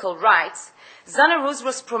political rights, Zan-e-Rouz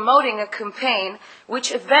was promoting a campaign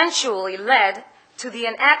which eventually led to the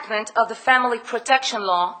enactment of the Family Protection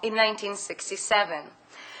Law in 1967.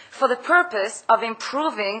 For the purpose of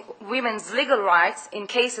improving women's legal rights in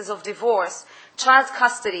cases of divorce, child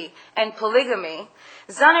custody, and polygamy,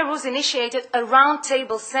 Zan-e-Rouz initiated a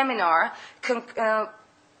roundtable seminar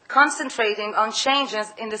concentrating on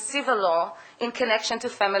changes in the civil law in connection to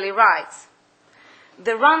family rights.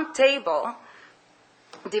 The roundtable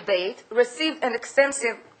debate received an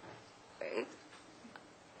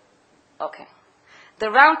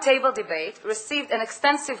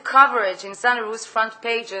extensive coverage in Zan-e-Rouz front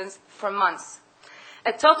pages for months.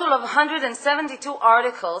 A total of 172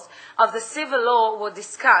 articles of the civil law were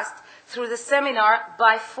discussed through the seminar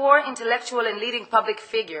by 4 intellectual and leading public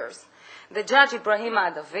figures: the judge Ibrahim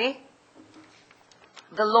Adavi,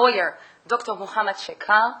 the lawyer Dr. Muhammad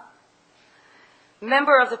Shekar,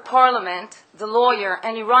 member of the parliament, the lawyer,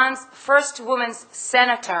 and Iran's first woman's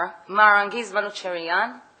senator, Marangiz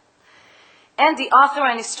Manucherian, and the author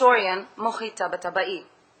and historian, Mohit Tabatabai.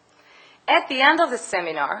 At the end of the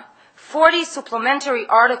seminar, 40 supplementary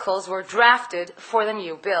articles were drafted for the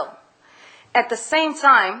new bill. At the same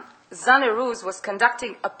time, Zan-e-Rouz was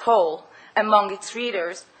conducting a poll among its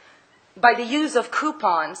readers by the use of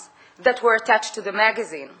coupons that were attached to the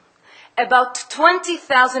magazine. About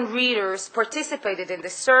 20,000 readers participated in the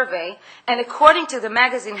survey, and according to the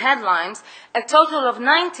magazine headlines, a total of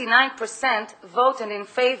 99% voted in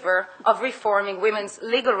favor of reforming women's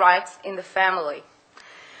legal rights in the family.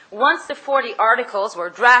 Once the 40 articles were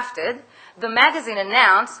drafted, the magazine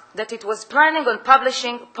announced that it was planning on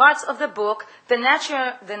publishing parts of the book, The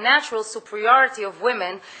Natural Superiority of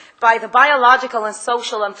Women, by the biological and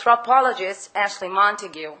social anthropologist Ashley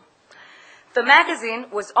Montague. The magazine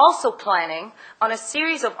was also planning on a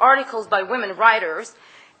series of articles by women writers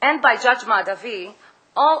and by Judge Mahdavi,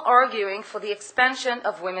 all arguing for the expansion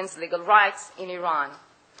of women's legal rights in Iran.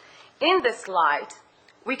 In this light,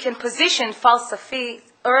 we can position Falsafi's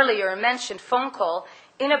earlier mentioned phone call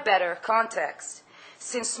in a better context,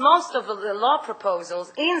 since most of the law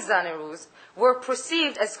proposals in Zan-e-Rouz were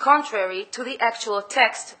perceived as contrary to the actual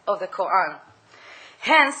text of the Quran.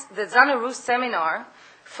 Hence, the Zan-e-Rouz seminar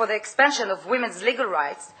for the expansion of women's legal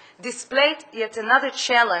rights displayed yet another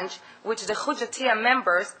challenge which the Hujatiyya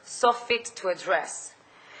members saw fit to address.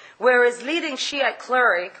 Whereas leading Shiite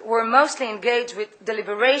clerics were mostly engaged with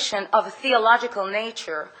deliberation of a theological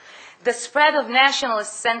nature, the spread of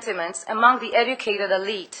nationalist sentiments among the educated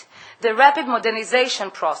elite, the rapid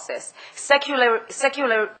modernization process, secular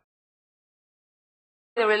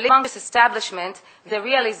the religious establishment, the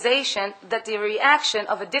realization that the reaction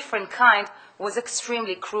of a different kind was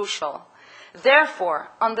extremely crucial. Therefore,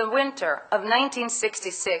 on the winter of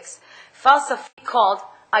 1966, Falsafi called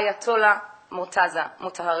Ayatollah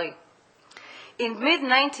Mutahari. In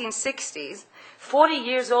mid-1960s,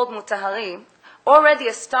 40-years-old Mutahari already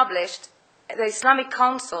established the Islamic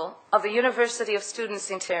Council of the University of Students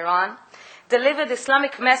in Tehran, delivered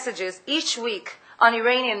Islamic messages each week on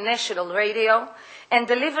Iranian national radio, and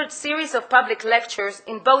delivered series of public lectures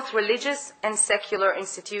in both religious and secular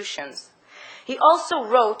institutions. He also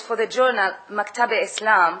wrote for the journal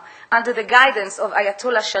Maktab-e-Islam under the guidance of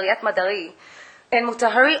Ayatollah Shariat Madari, and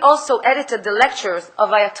Mutahari also edited the lectures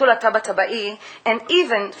of Ayatollah Tabatabai and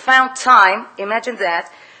even found time, imagine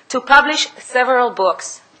that, to publish several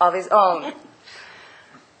books of his own.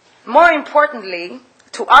 More importantly,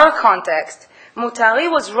 to our context, Mutahari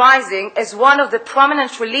was rising as one of the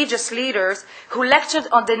prominent religious leaders who lectured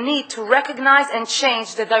on the need to recognize and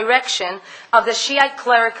change the direction of the Shiite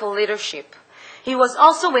clerical leadership. He was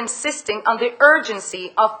also insisting on the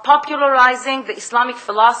urgency of popularizing the Islamic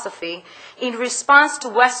philosophy in response to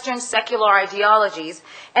Western secular ideologies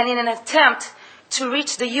and in an attempt to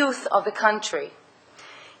reach the youth of the country.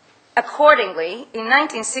 Accordingly, in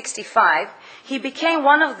 1965, he became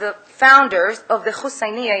one of the founders of the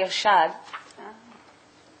Husayniya Irshad.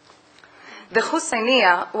 The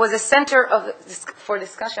Husayniya was a center for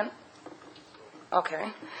discussion. Okay.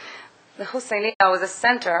 The Husayniya was a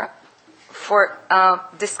center for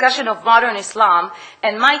discussion of modern Islam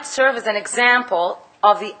and might serve as an example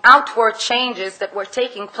of the outward changes that were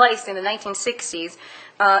taking place in the 1960s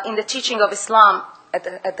in the teaching of Islam at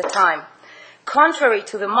the time. Contrary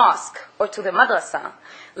to the mosque or to the madrasa,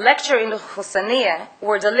 lectures in the Husayniya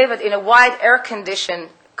were delivered in a wide air-conditioned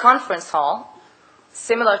conference hall,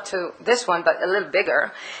 similar to this one but a little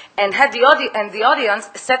bigger, and had the audience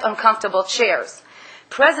sat on comfortable chairs.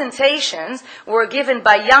 Presentations were given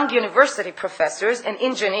by young university professors and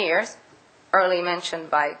engineers, early mentioned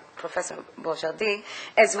by Professor Bojardi,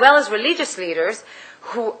 as well as religious leaders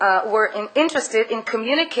who were interested in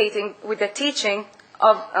communicating with the teaching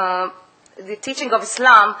of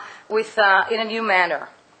Islam in a new manner.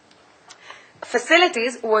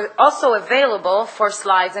 Facilities were also available for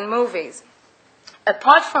slides and movies.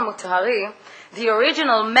 Apart from Mutahari, the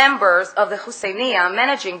original members of the Husayniya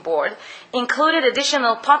managing board included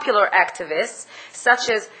additional popular activists such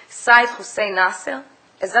as Said Hussein Nasser,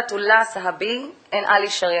 Izzatullah Sahabi, and Ali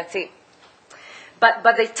Shariati. But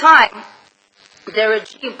by the time the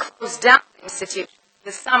regime closed down the institution in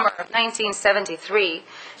the summer of 1973,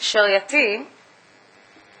 Shariati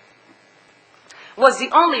was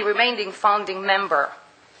the only remaining founding member.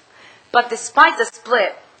 But despite the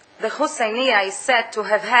split, the Husayniya is said to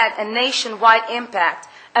have had a nationwide impact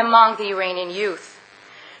among the Iranian youth.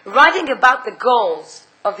 Writing about the goals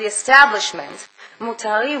of the establishment,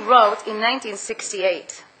 Mutahari wrote in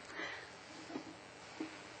 1968,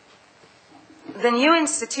 "The new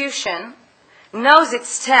institution knows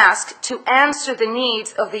its task to answer the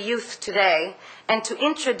needs of the youth today and to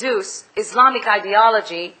introduce Islamic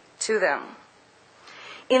ideology to them."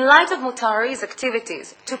 In light of Mutahari's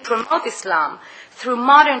activities to promote Islam through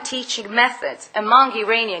modern teaching methods among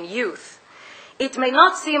Iranian youth, it may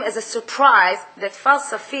not seem as a surprise that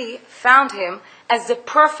Falsafi found him as the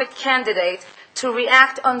perfect candidate to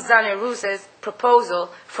react on Zaniruz's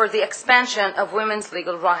proposal for the expansion of women's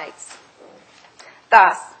legal rights.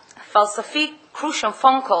 Thus, Falsafi's crucial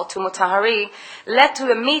phone call to Mutahari led to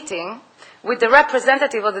a meeting with the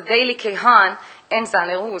representative of the Daily Kehan and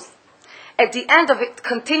Zaniruz. At the end of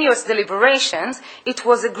continuous deliberations, it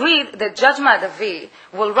was agreed that Judge Mahdavi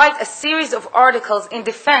will write a series of articles in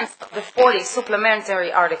defense of the 40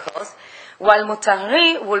 supplementary articles, while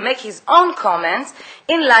Mutahari will make his own comments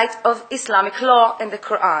in light of Islamic law and the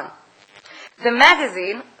Quran. The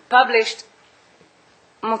magazine published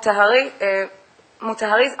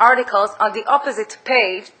Mutahari's articles on the opposite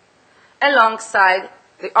page alongside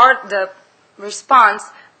the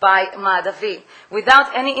response by Mahdavi,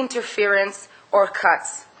 without any interference or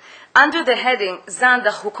cuts. Under the heading Zan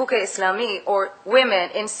da Hukuk Islami, or Women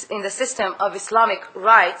in the System of Islamic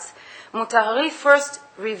Rights, Mutahari's first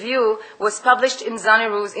review was published in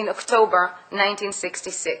Zaniruz in October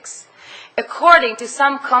 1966. According to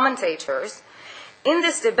some commentators, in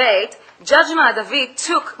this debate, Judge Mahdavi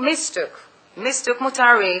mistook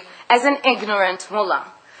Mutahari as an ignorant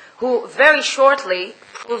mullah, who very shortly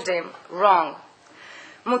proved him wrong.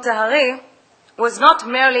 Mutahari was not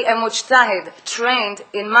merely a mujtahid trained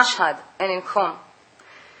in Mashhad and in Qom.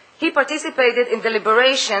 He participated in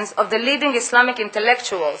deliberations of the leading Islamic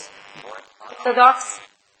intellectuals, Orthodox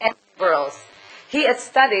and liberals. He had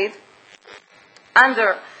studied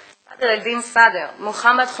under Sadr al-Din Sadr,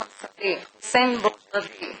 Muhammad Khonsari, Hussein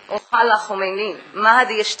Bojardi, Ruhollah Khomeini,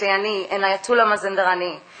 Mahdi Yashtiani, and Ayatollah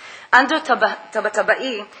Mazandarani. Under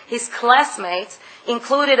Tabatabai, his classmates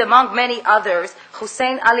included, among many others,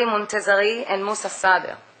 Hussein Ali Muntazari and Musa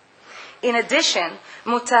Sadr. In addition,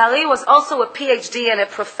 Mutahari was also a PhD and a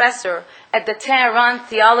professor at the Tehran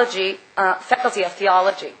Faculty of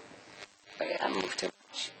Theology. Wait, I moved too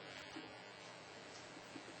much.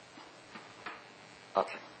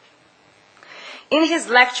 Okay. In his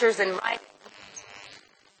lectures and writings,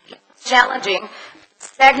 challenging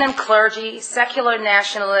stagnant clergy, secular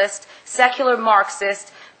nationalist, secular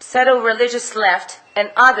Marxist, pseudo-religious left,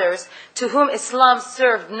 and others to whom Islam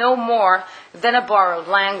served no more than a borrowed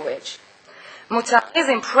language. Mutahari's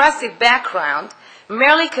impressive background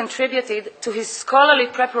merely contributed to his scholarly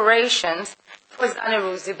preparations for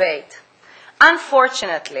Zaneruz's debate.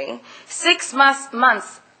 Unfortunately, 6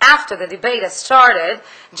 months after the debate had started,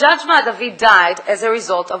 Judge David died as a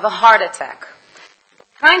result of a heart attack.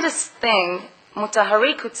 The kindest thing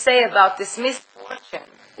Mutahari could say about this misfortune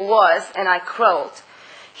was, and I quote,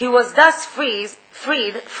 "He was thus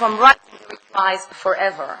freed from writing the replies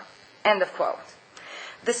forever." End of quote.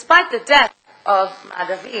 Despite the death of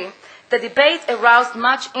David, the debate aroused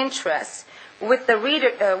much interest with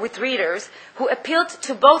readers who appealed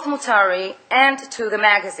to both Mutahari and to the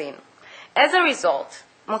magazine. As a result,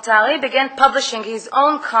 Mutahari began publishing his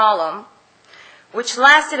own column, which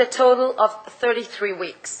lasted a total of 33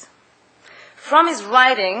 weeks. From his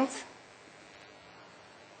writings,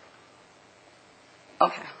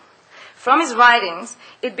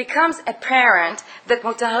 it becomes apparent that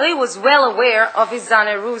Mutahari was well aware of his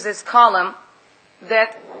Zaneruz's column,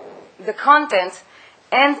 that the content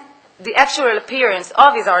and the actual appearance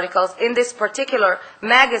of his articles in this particular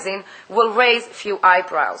magazine will raise few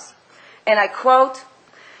eyebrows. And I quote,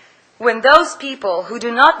 "When those people who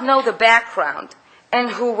do not know the background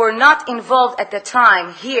and who were not involved at the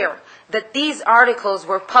time hear that these articles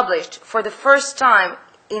were published for the first time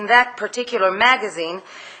in that particular magazine,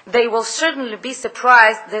 they will certainly be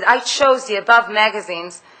surprised that I chose the above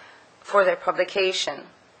magazines for their publication."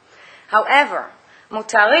 However,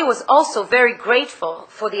 Mutahari was also very grateful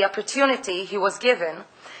for the opportunity he was given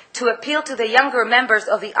to appeal to the younger members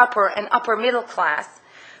of the upper and upper middle class,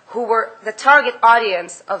 who were the target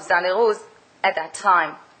audience of Zaneruz at that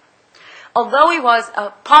time. Although he was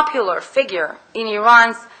a popular figure in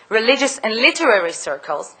Iran's religious and literary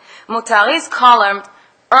circles, Mutahari's column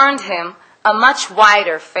earned him a much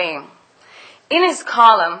wider fame. In his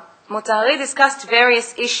column, Mutahari discussed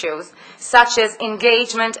various issues such as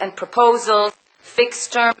engagement and proposals,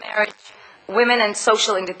 fixed-term marriage, women and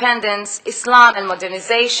social independence, Islam and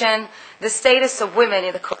modernization, the status of women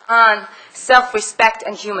in the Quran, self-respect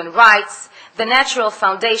and human rights, the natural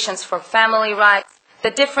foundations for family rights,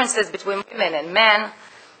 the differences between women and men,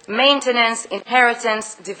 maintenance,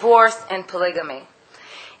 inheritance, divorce, and polygamy.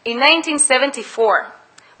 In 1974,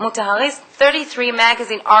 Mutahari's 33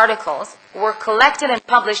 magazine articles were collected and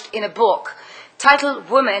published in a book titled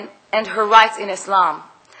Women and Her Rights in Islam.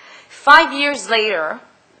 5 years later,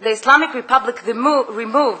 the Islamic Republic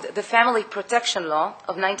removed the Family Protection Law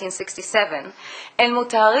of 1967, and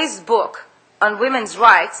Mutahari's book on women's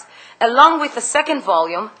rights, along with the second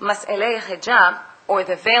volume, Mas'aleh Hijab, or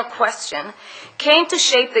the Veil Question, came to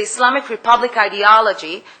shape the Islamic Republic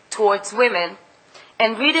ideology towards women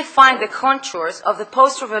and redefined the contours of the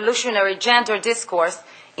post-revolutionary gender discourse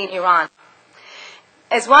in Iran.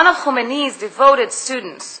 As one of Khomeini's devoted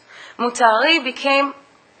students, Mutahari became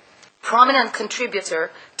prominent contributor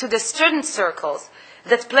to the student circles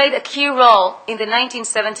that played a key role in the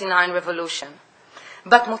 1979 revolution.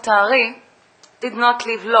 But Mutahari did not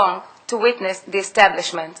live long to witness the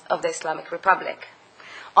establishment of the Islamic Republic.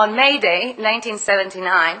 On May Day,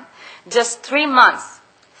 1979, just 3 months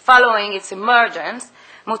following its emergence,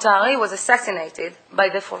 Mutahari was assassinated by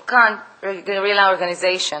the Furqan guerrilla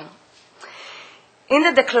organization. In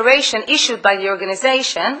the declaration issued by the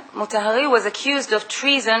organization, Mutahari was accused of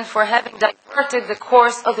treason for having diverted the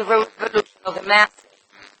course of the revolution of the masses.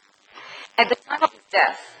 At the time of his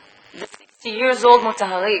death, the 60-year-old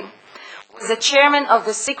Mutahari was the chairman of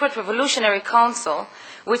the Secret Revolutionary Council,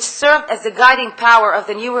 which served as the guiding power of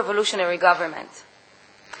the new revolutionary government.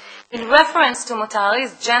 In reference to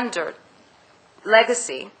Mutahari's gendered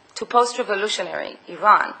legacy to post-revolutionary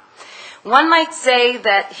Iran, one might say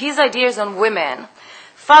that his ideas on women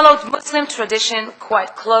followed Muslim tradition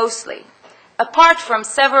quite closely, apart from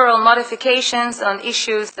several modifications on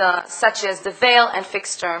issues such as the veil and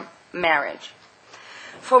fixed-term marriage.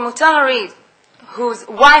 For Mutahari, whose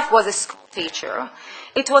wife was a school teacher,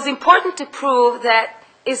 it was important to prove that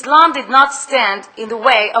Islam did not stand in the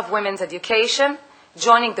way of women's education,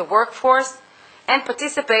 joining the workforce, and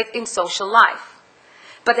participate in social life.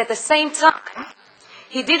 But at the same time,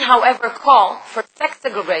 he did, however, call for sex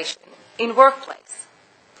segregation in workplace.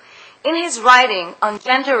 In his writing on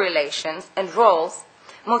gender relations and roles,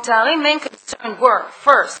 Mutahari's main concern were,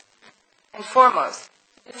 first and foremost,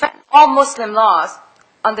 to defend all Muslim laws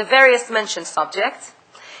on the various mentioned subjects.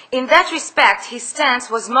 In that respect, his stance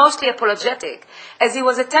was mostly apologetic, as he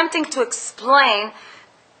was attempting to explain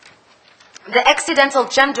the accidental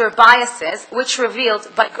gender biases which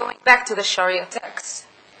revealed by going back to the Sharia texts.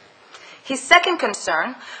 His second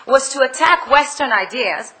concern was to attack Western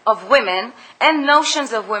ideas of women and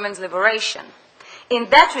notions of women's liberation. In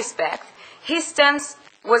that respect, his stance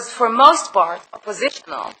was for most part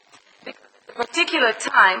oppositional, because at a particular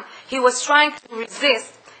time he was trying to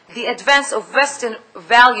resist the advance of Western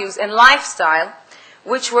values and lifestyle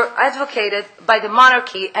which were advocated by the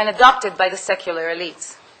monarchy and adopted by the secular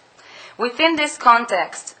elites. Within this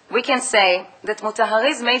context, we can say that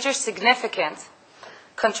Mutahari's major significant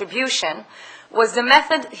contribution was the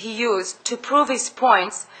method he used to prove his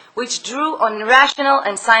points, which drew on rational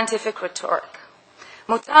and scientific rhetoric.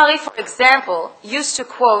 Mutahari, for example, used to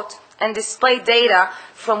quote and display data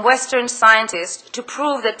from Western scientists to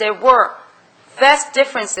prove that there were vast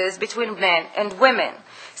differences between men and women,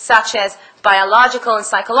 such as biological and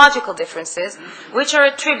psychological differences, which are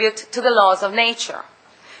attributed to the laws of nature.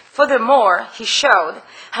 Furthermore, he showed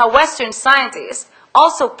how Western scientists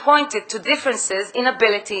also pointed to differences in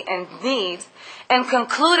ability and needs, and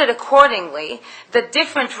concluded accordingly that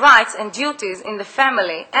different rights and duties in the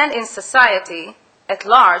family and in society at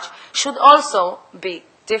large should also be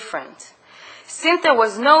different. Since there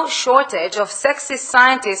was no shortage of sexist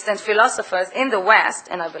scientists and philosophers in the West,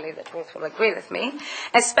 and I believe that Ruth will agree with me,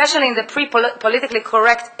 especially in the pre-politically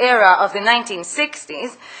correct era of the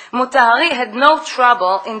 1960s, Mutahari had no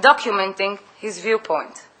trouble in documenting his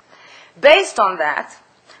viewpoint. Based on that,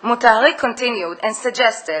 Mutahari continued and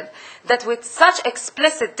suggested that with such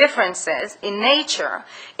explicit differences in nature,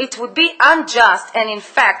 it would be unjust and in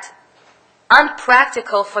fact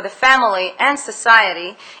unpractical for the family and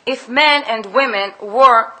society if men and women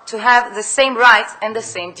were to have the same rights and the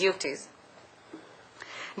same duties.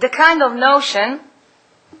 This kind of notion,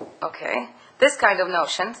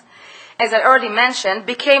 as I already mentioned,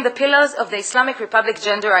 became the pillars of the Islamic Republic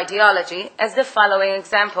gender ideology, as the following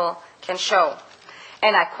example can show.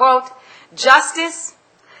 And I quote, "Justice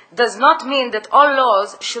does not mean that all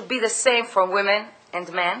laws should be the same for women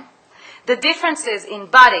and men. The differences in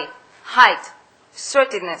body, height,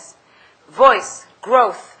 sturdiness, voice,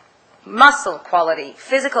 growth, muscle quality,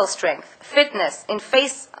 physical strength, fitness in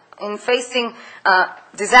facing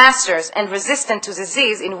disasters and resistant to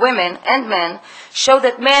disease in women and men show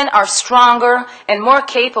that men are stronger and more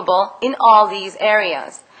capable in all these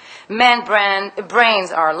areas. Men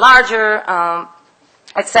brains are larger,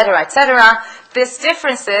 etc., etc. These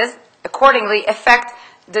differences accordingly affect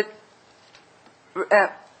the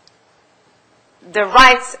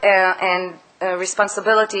rights and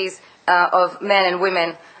responsibilities of men and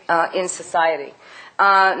women in society."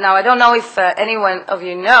 Now, I don't know if anyone of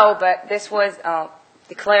you know, but this was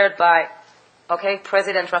declared by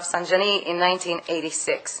President Rafsanjani in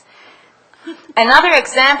 1986. Another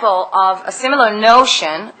example of a similar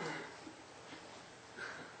notion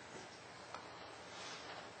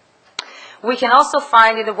we can also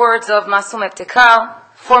find in the words of Masoum Ebtekar,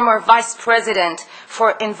 former Vice President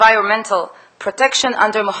for Environmental Protection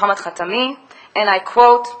under Muhammad Khatami, and I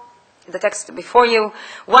quote the text before you,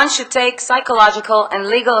 "One should take psychological and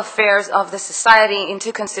legal affairs of the society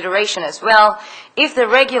into consideration as well. If the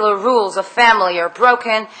regular rules of family are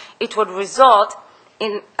broken, it would result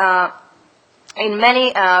in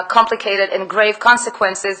many complicated and grave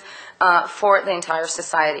consequences for the entire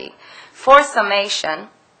society." For summation,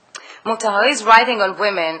 Mutahari's writing on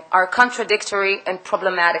women are contradictory and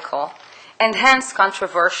problematical, and hence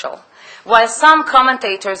controversial. While some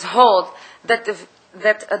commentators hold that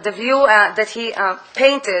the view that he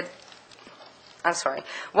painted,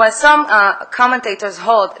 while some commentators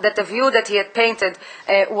hold that the view that he had painted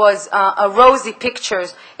was a rosy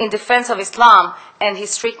pictures in defense of Islam and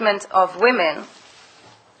his treatment of women,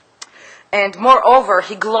 and moreover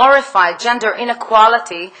he glorified gender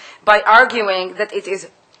inequality by arguing that it is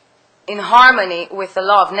in harmony with the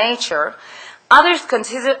law of nature, others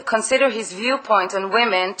consider his viewpoint on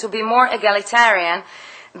women to be more egalitarian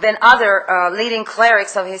than other leading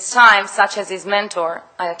clerics of his time, such as his mentor,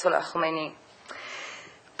 Ayatollah Khomeini.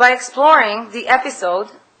 By exploring the episode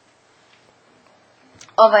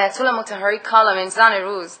of Ayatollah Mutahari column in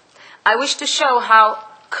Zan-e-Ruz, I wish to show how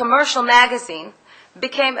Commercial Magazine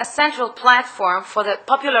became a central platform for the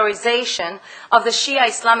popularization of the Shia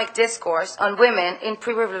Islamic discourse on women in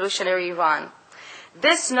pre-revolutionary Iran.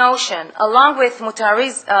 This notion, along with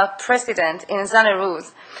Mutari's precedent in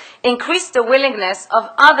Zaneruz, increased the willingness of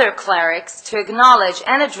other clerics to acknowledge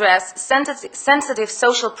and address sensitive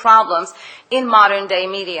social problems in modern-day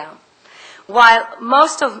media. While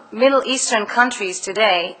most of Middle Eastern countries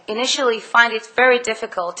today initially find it very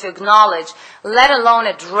difficult to acknowledge, let alone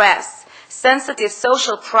address, sensitive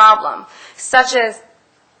social problems such as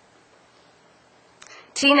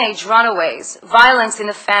teenage runaways, violence in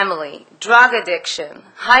the family, drug addiction,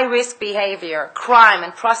 high-risk behavior, crime,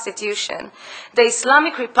 and prostitution, the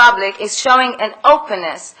Islamic Republic is showing an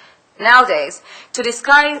openness nowadays to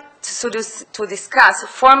discuss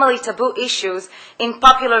formerly taboo issues in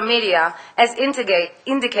popular media, as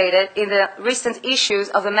indicated in the recent issues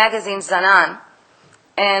of the magazine Zanan.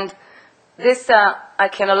 And this I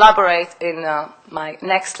can elaborate in my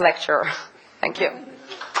next lecture. Thank you.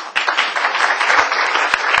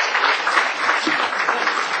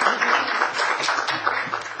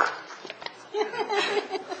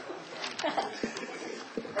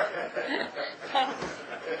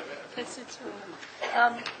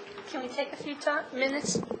 Can we take a few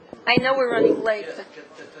minutes? I know we're running late, but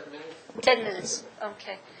 10 minutes.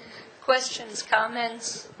 Okay. Questions,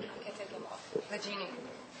 comments? Virginia.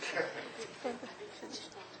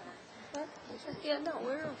 What? Yeah, no,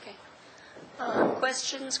 we're okay.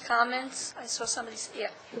 Questions, comments? I saw somebody say,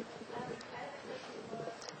 yeah.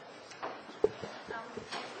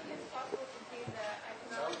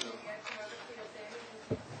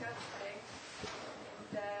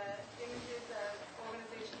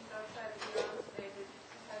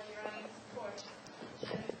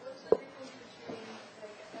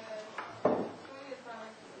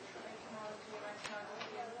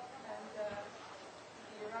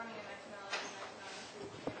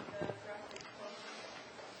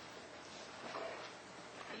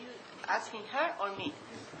 Asking her or me?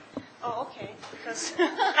 Oh, okay, because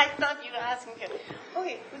I thought you were asking her.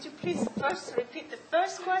 Okay, would you please first repeat the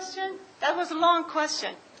first question? That was a long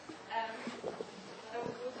question.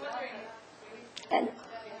 And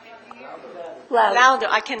louder. Louder,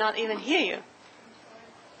 I cannot even hear you.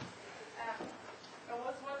 I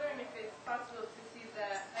was wondering if it's possible to see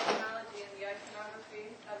the etymology and the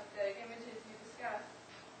iconography of the images you discussed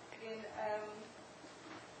in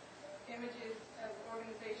images of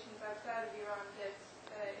organizations outside of Iran that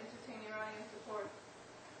entertain Iranian support.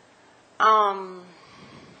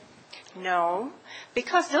 No,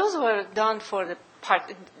 because those were done for the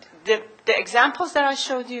part. The examples that I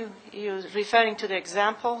showed you, you're referring to the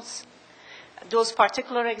examples, those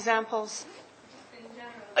particular examples?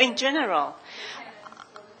 In general.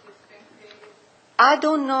 I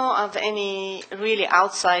don't know of any really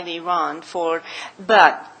outside Iran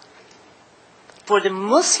but for the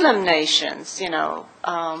Muslim nations,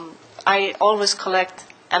 I always collect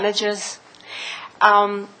images.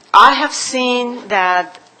 I have seen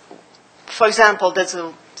that, for example,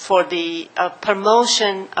 for the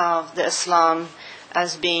promotion of the Islam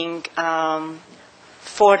as being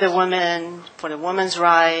for the women, for the women's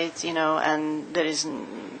rights, and there is,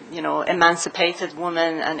 emancipated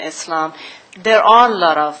women and Islam. There are a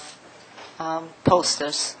lot of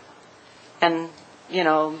posters and,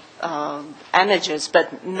 images,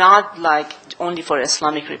 but not like only for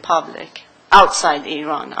Islamic Republic. Outside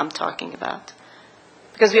Iran, I'm talking about.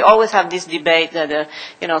 Because we always have this debate that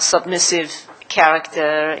submissive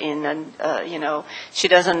character in, she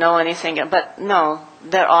doesn't know anything. But no,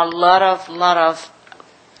 there are a lot of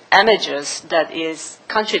images that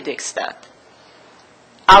contradicts that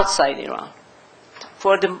outside Iran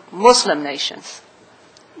for the Muslim nations.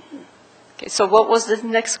 Okay, so what was the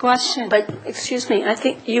next question? But, excuse me, I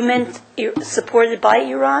think you meant supported by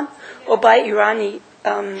Iran or by Irani?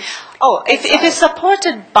 If it's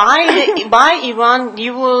supported by Iran,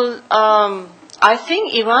 you will. I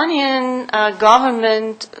think Iranian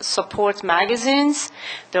government support magazines.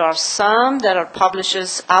 There are some that are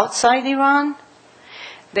publishers outside Iran.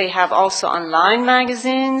 They have also online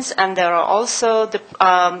magazines, and there are also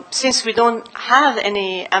since we don't have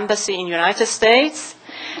any embassy in United States,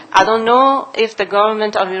 I don't know if the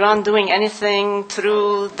government of Iran doing anything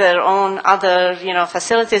through their own other,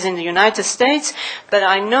 facilities in the United States, but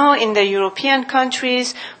I know in the European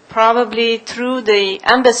countries, probably through the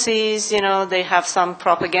embassies, they have some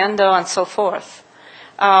propaganda and so forth.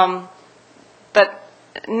 But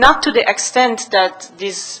not to the extent that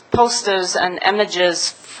these posters and images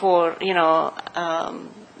for,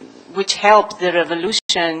 which helped the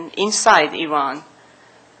revolution inside Iran.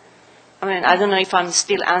 I mean, I don't know if I'm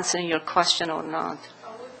still answering your question or not.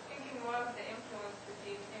 I was thinking more of the influence that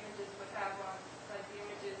these images would have on, like the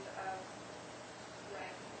images of,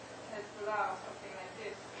 like, Hezbollah or something like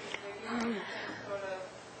this. They're using the same sort of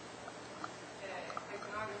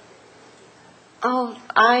Oh,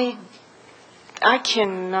 I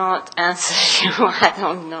cannot answer you. I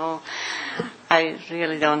don't know. I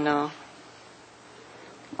really don't know.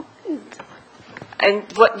 And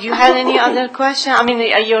what, you had any other question? I mean,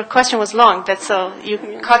 your question was long, but so you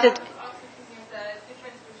cut it. Also thinking of the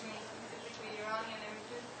difference between specifically Iranian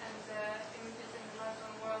images and the images in the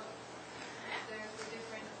Muslim world. There's a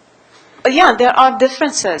difference. Yeah, there are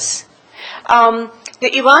differences.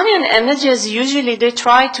 The Iranian images, usually they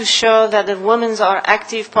try to show that the women are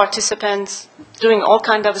active participants doing all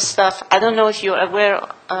kind of stuff. I don't know if you're aware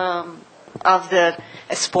of the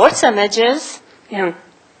sports images. Yeah.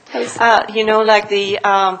 Like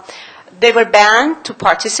they were banned to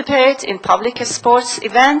participate in public sports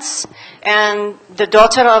events. And the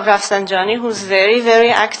daughter of Rafsanjani, who's very, very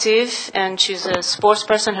active, and she's a sports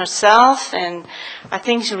person herself, and I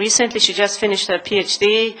think recently she just finished her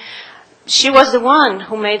PhD. She was the one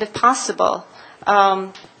who made it possible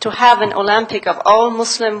to have an Olympic of all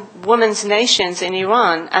Muslim women's nations in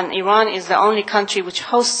Iran, and Iran is the only country which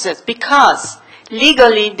hosts it because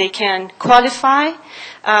legally they can qualify.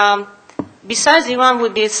 Besides Iran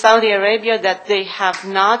would be Saudi Arabia, that they have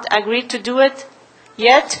not agreed to do it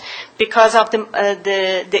yet because of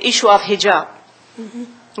the issue of hijab. Mm-hmm.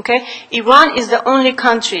 Okay, Iran is the only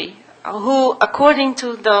country who, according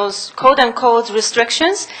to those quote-unquote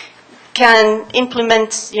restrictions, can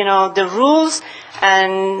implement, the rules.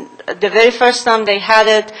 And the very first time they had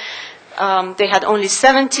it, they had only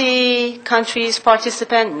 70 countries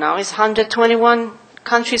participant. Now it's 121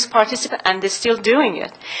 countries participant, and they're still doing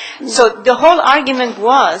it. Mm-hmm. So the whole argument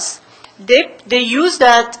was they used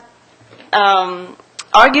that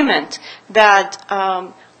argument that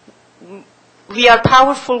we are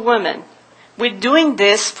powerful women. We're doing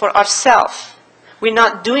this for ourselves. We're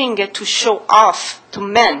not doing it to show off to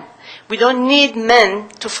men. We don't need men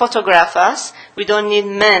to photograph us. We don't need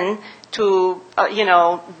men to,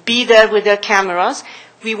 be there with their cameras.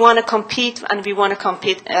 We want to compete, and we want to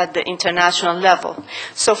compete at the international level.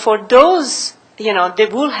 So for those, they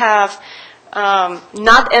will have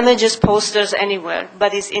not images, posters anywhere,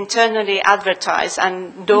 but it's internally advertised.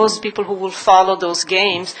 And those people who will follow those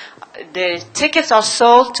games, the tickets are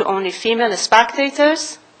sold to only female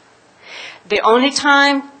spectators. The only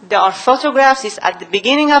time there are photographs is at the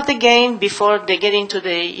beginning of the game before they get into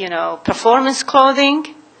the, performance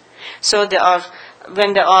clothing. So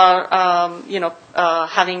when they are,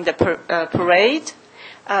 having the parade,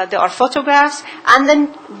 there are photographs. And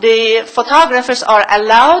then the photographers are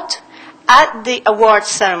allowed at the award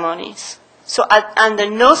ceremonies. So under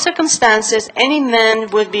no circumstances any men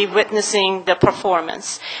would be witnessing the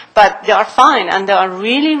performance. But they are fine, and they are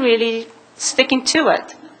really, really sticking to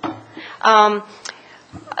it.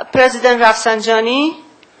 President Rafsanjani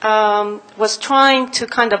was trying to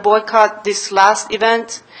kind of boycott this last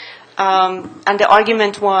event, and the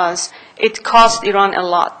argument was it cost Iran a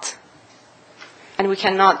lot, and we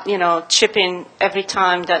cannot, chip in every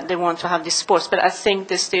time that they want to have these sports. But I think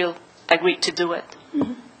they still agreed to do it.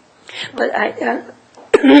 Mm-hmm. But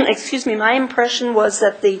excuse me, my impression was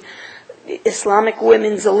that the Islamic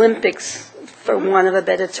Women's Olympics, for want of a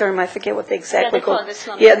better term, I forget what they exactly call it.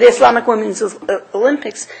 Yeah, the Islamic Women's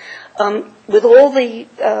Olympics, with all the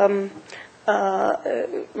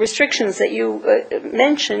restrictions that you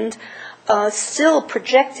mentioned, still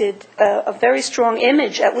projected a very strong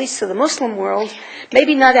image, at least to the Muslim world,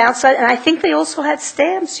 maybe not outside. And I think they also had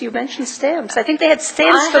stamps. You mentioned stamps. I think they had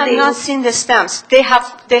stamps for the... I have not seen the stamps. They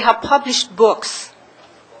have published books,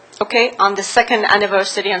 okay, on the 2nd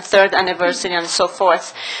anniversary and 3rd anniversary and so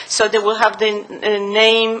forth. So they will have the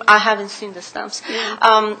name. I haven't seen the stamps. Yeah.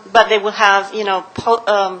 But they will have,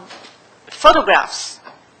 photographs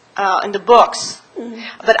in the books. Mm-hmm.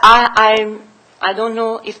 But I don't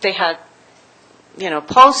know if they had,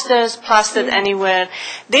 posters plastered anywhere.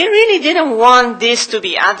 They really didn't want this to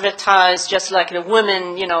be advertised just like the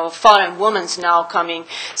women, foreign women's now coming.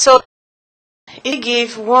 So it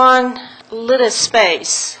gave one little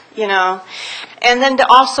space, and then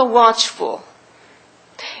they're also watchful.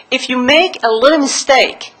 If you make a little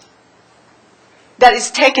mistake, that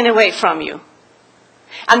is taken away from you.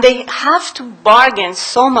 And they have to bargain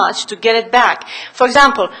so much to get it back. For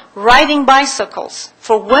example, riding bicycles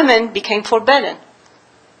for women became forbidden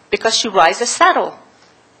because she rides a saddle.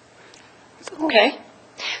 Okay?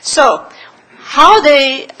 So, how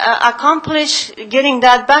they accomplish getting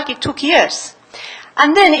that back, it took years.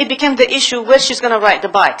 And then it became the issue where she's going to ride the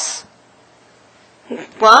bikes.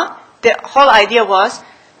 Well, the whole idea was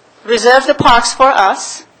reserve the parks for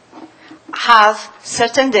us, have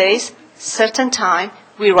certain days, certain time,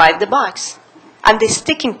 we ride the bikes. And they're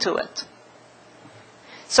sticking to it.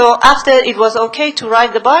 So after it was okay to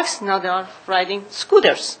ride the bikes, now they are riding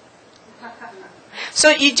scooters. So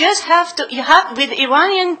you just have to, with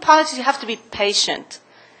Iranian politics, you have to be patient.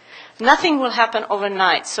 Nothing will happen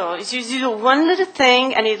overnight. So you do one little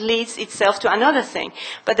thing and it leads itself to another thing.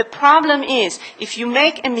 But the problem is, if you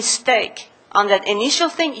make a mistake on that initial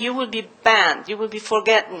thing, you will be banned. You will be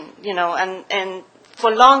forgotten, and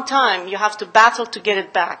for a long time you have to battle to get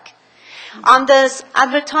it back. On this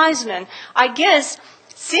advertisement, I guess,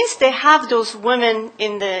 since they have those women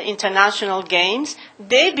in the international games,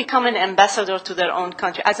 they become an ambassador to their own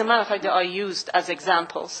country. As a matter of fact, they are used as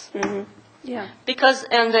examples. Mm-hmm. Yeah. Because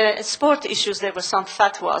in the sport issues, there were some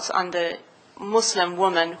fatwas on the Muslim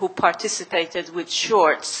women who participated with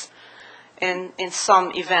shorts in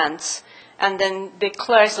some events. And then the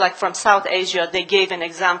clerks, like from South Asia, they gave an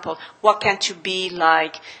example. What can't you be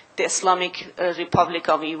like the Islamic Republic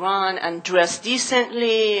of Iran and dress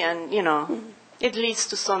decently? And, it leads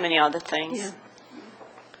to so many other things.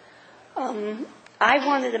 Yeah. I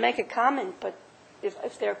wanted to make a comment, but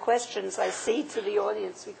if there are questions, I cede to the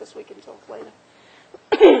audience because we can talk later.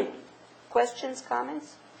 Questions,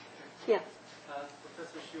 comments? Yeah.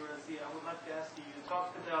 Professor Shirazi, I would like to ask you, you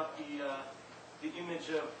talked about the image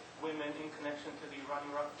of women in connection to the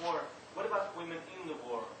Iran-Iraq war. What about women in the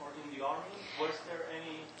war or in the army? Was there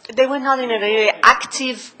any... They were not in a very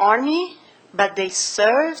active army, but they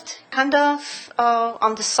served kind of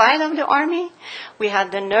on the side of the army. We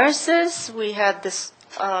had the nurses, we had this,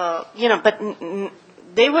 but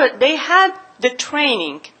they had the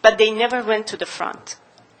training, but they never went to the front.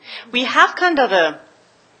 We have kind of a,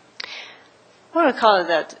 what do we call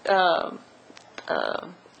that?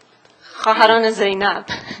 Khaharan Zainab,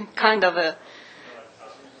 kind of a.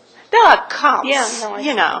 They're like cops,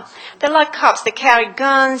 They're like cops. They carry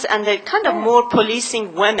guns and they're kind of more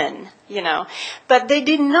policing women, But they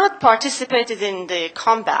did not participate in the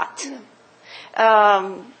combat.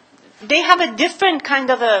 They have a different kind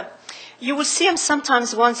of a. You will see them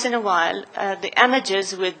sometimes once in a while, the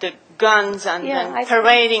images with the guns and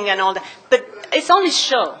parading and all that. But it's only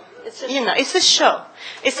show. It's a show.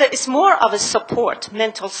 It's more of a support,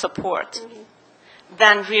 mental support,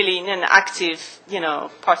 than really an active,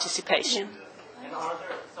 participation. And are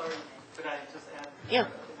there, sorry, could I just add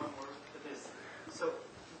one word to this? So,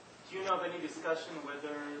 do you know of any discussion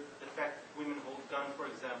whether the fact that women hold gun, for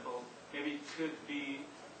example, maybe could be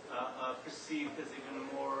perceived as even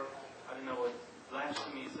more,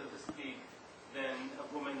 blasphemy, so to speak, than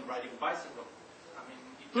a woman riding a bicycle?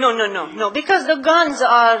 No, because the guns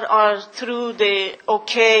are through the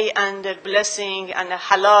okay and the blessing and the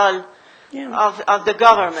halal of the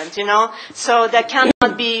government, So that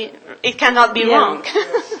cannot be wrong.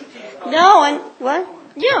 No, and what?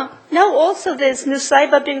 Yeah. No, also there's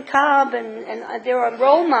Nusayba bin Ka'b and there are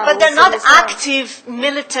role models. But they're not active,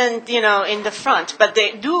 militant, in the front, but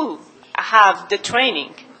they do have the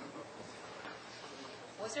training.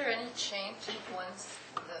 Was there any change once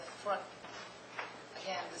the front,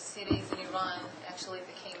 again, the cities in Iran actually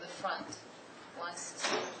became the front once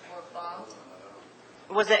cities were bombed?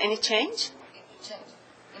 Was there any change? Change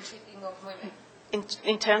in treating of women.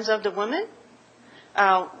 In terms of the women?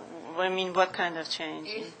 What kind of change?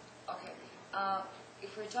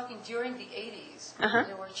 If we're talking during the 80s,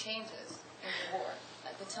 there were changes in the war.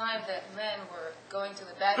 At the time that men were going to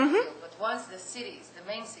the battlefield, but once the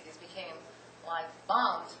main cities became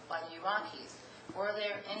bombed by the Iraqis, were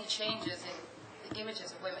there any changes in the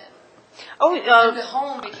images of women? And the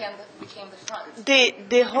home became the front.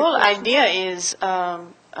 The whole idea is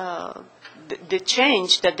the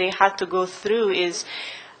change that they had to go through is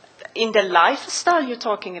in the lifestyle you're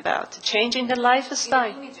talking about. Change in the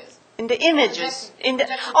lifestyle. In the images.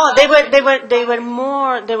 They were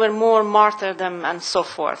more martyrdom and so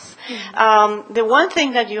forth. The one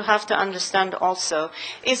thing that you have to understand also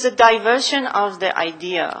is the diversion of the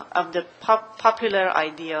idea, of the popular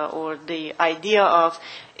idea, or the idea of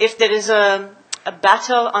if there is a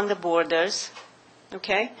battle on the borders,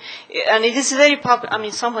 okay, and it is very popular.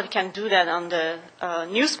 Someone can do that on the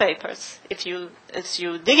newspapers if you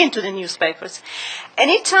dig into the newspapers.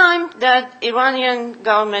 Anytime that Iranian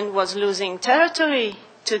government was losing territory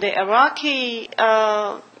to the Iraqi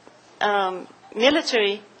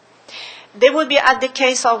military, they would be at the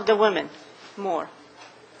case of the women more.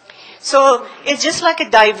 So it's just like a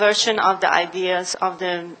diversion of the ideas of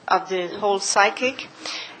the whole psychic.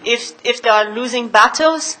 If they are losing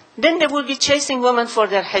battles, then they will be chasing women for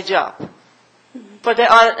their hijab. But they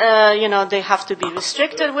are, they have to be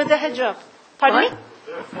restricted with the hijab. Pardon me?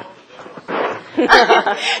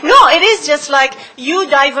 No, it is just like you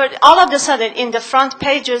divert, all of a sudden in the front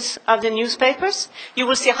pages of the newspapers, you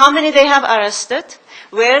will see how many they have arrested,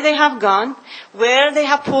 where they have gone, where they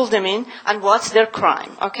have pulled them in, and what's their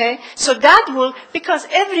crime, okay? So that will, because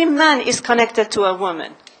every man is connected to a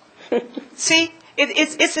woman. See?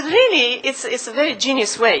 It's a very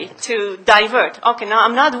genius way to divert. Okay, now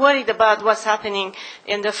I'm not worried about what's happening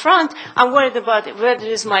in the front. I'm worried about where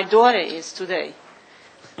my daughter is today.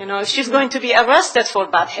 You know, if she's going to be arrested for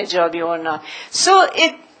bad hijabi or not. So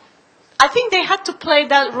I think they had to play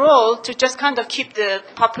that role to just kind of keep the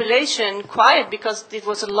population quiet because it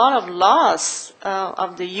was a lot of loss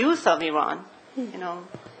of the youth of Iran. You know.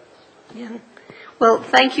 Yeah. Well,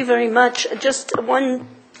 thank you very much. Just one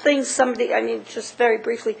thing, just very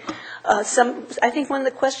briefly, I think one of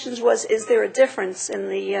the questions was, is there a difference in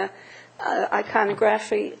the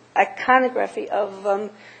iconography of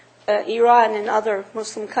Iran and other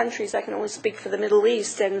Muslim countries? I can only speak for the Middle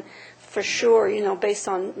East, and for sure, you know, based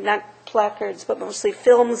on not placards, but mostly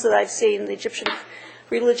films that I've seen, the Egyptian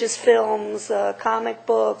religious films, comic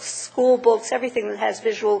books, school books, everything that has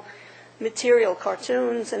visual material,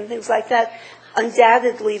 cartoons and things like that.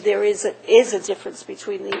 Undoubtedly, there is a difference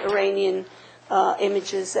between the Iranian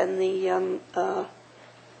images and the, and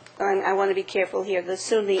I want to be careful here, the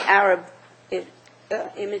Sunni Arab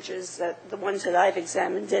images, the ones that I've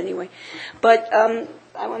examined anyway. But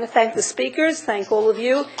I want to thank the speakers, thank all of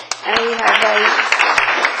you, and we have a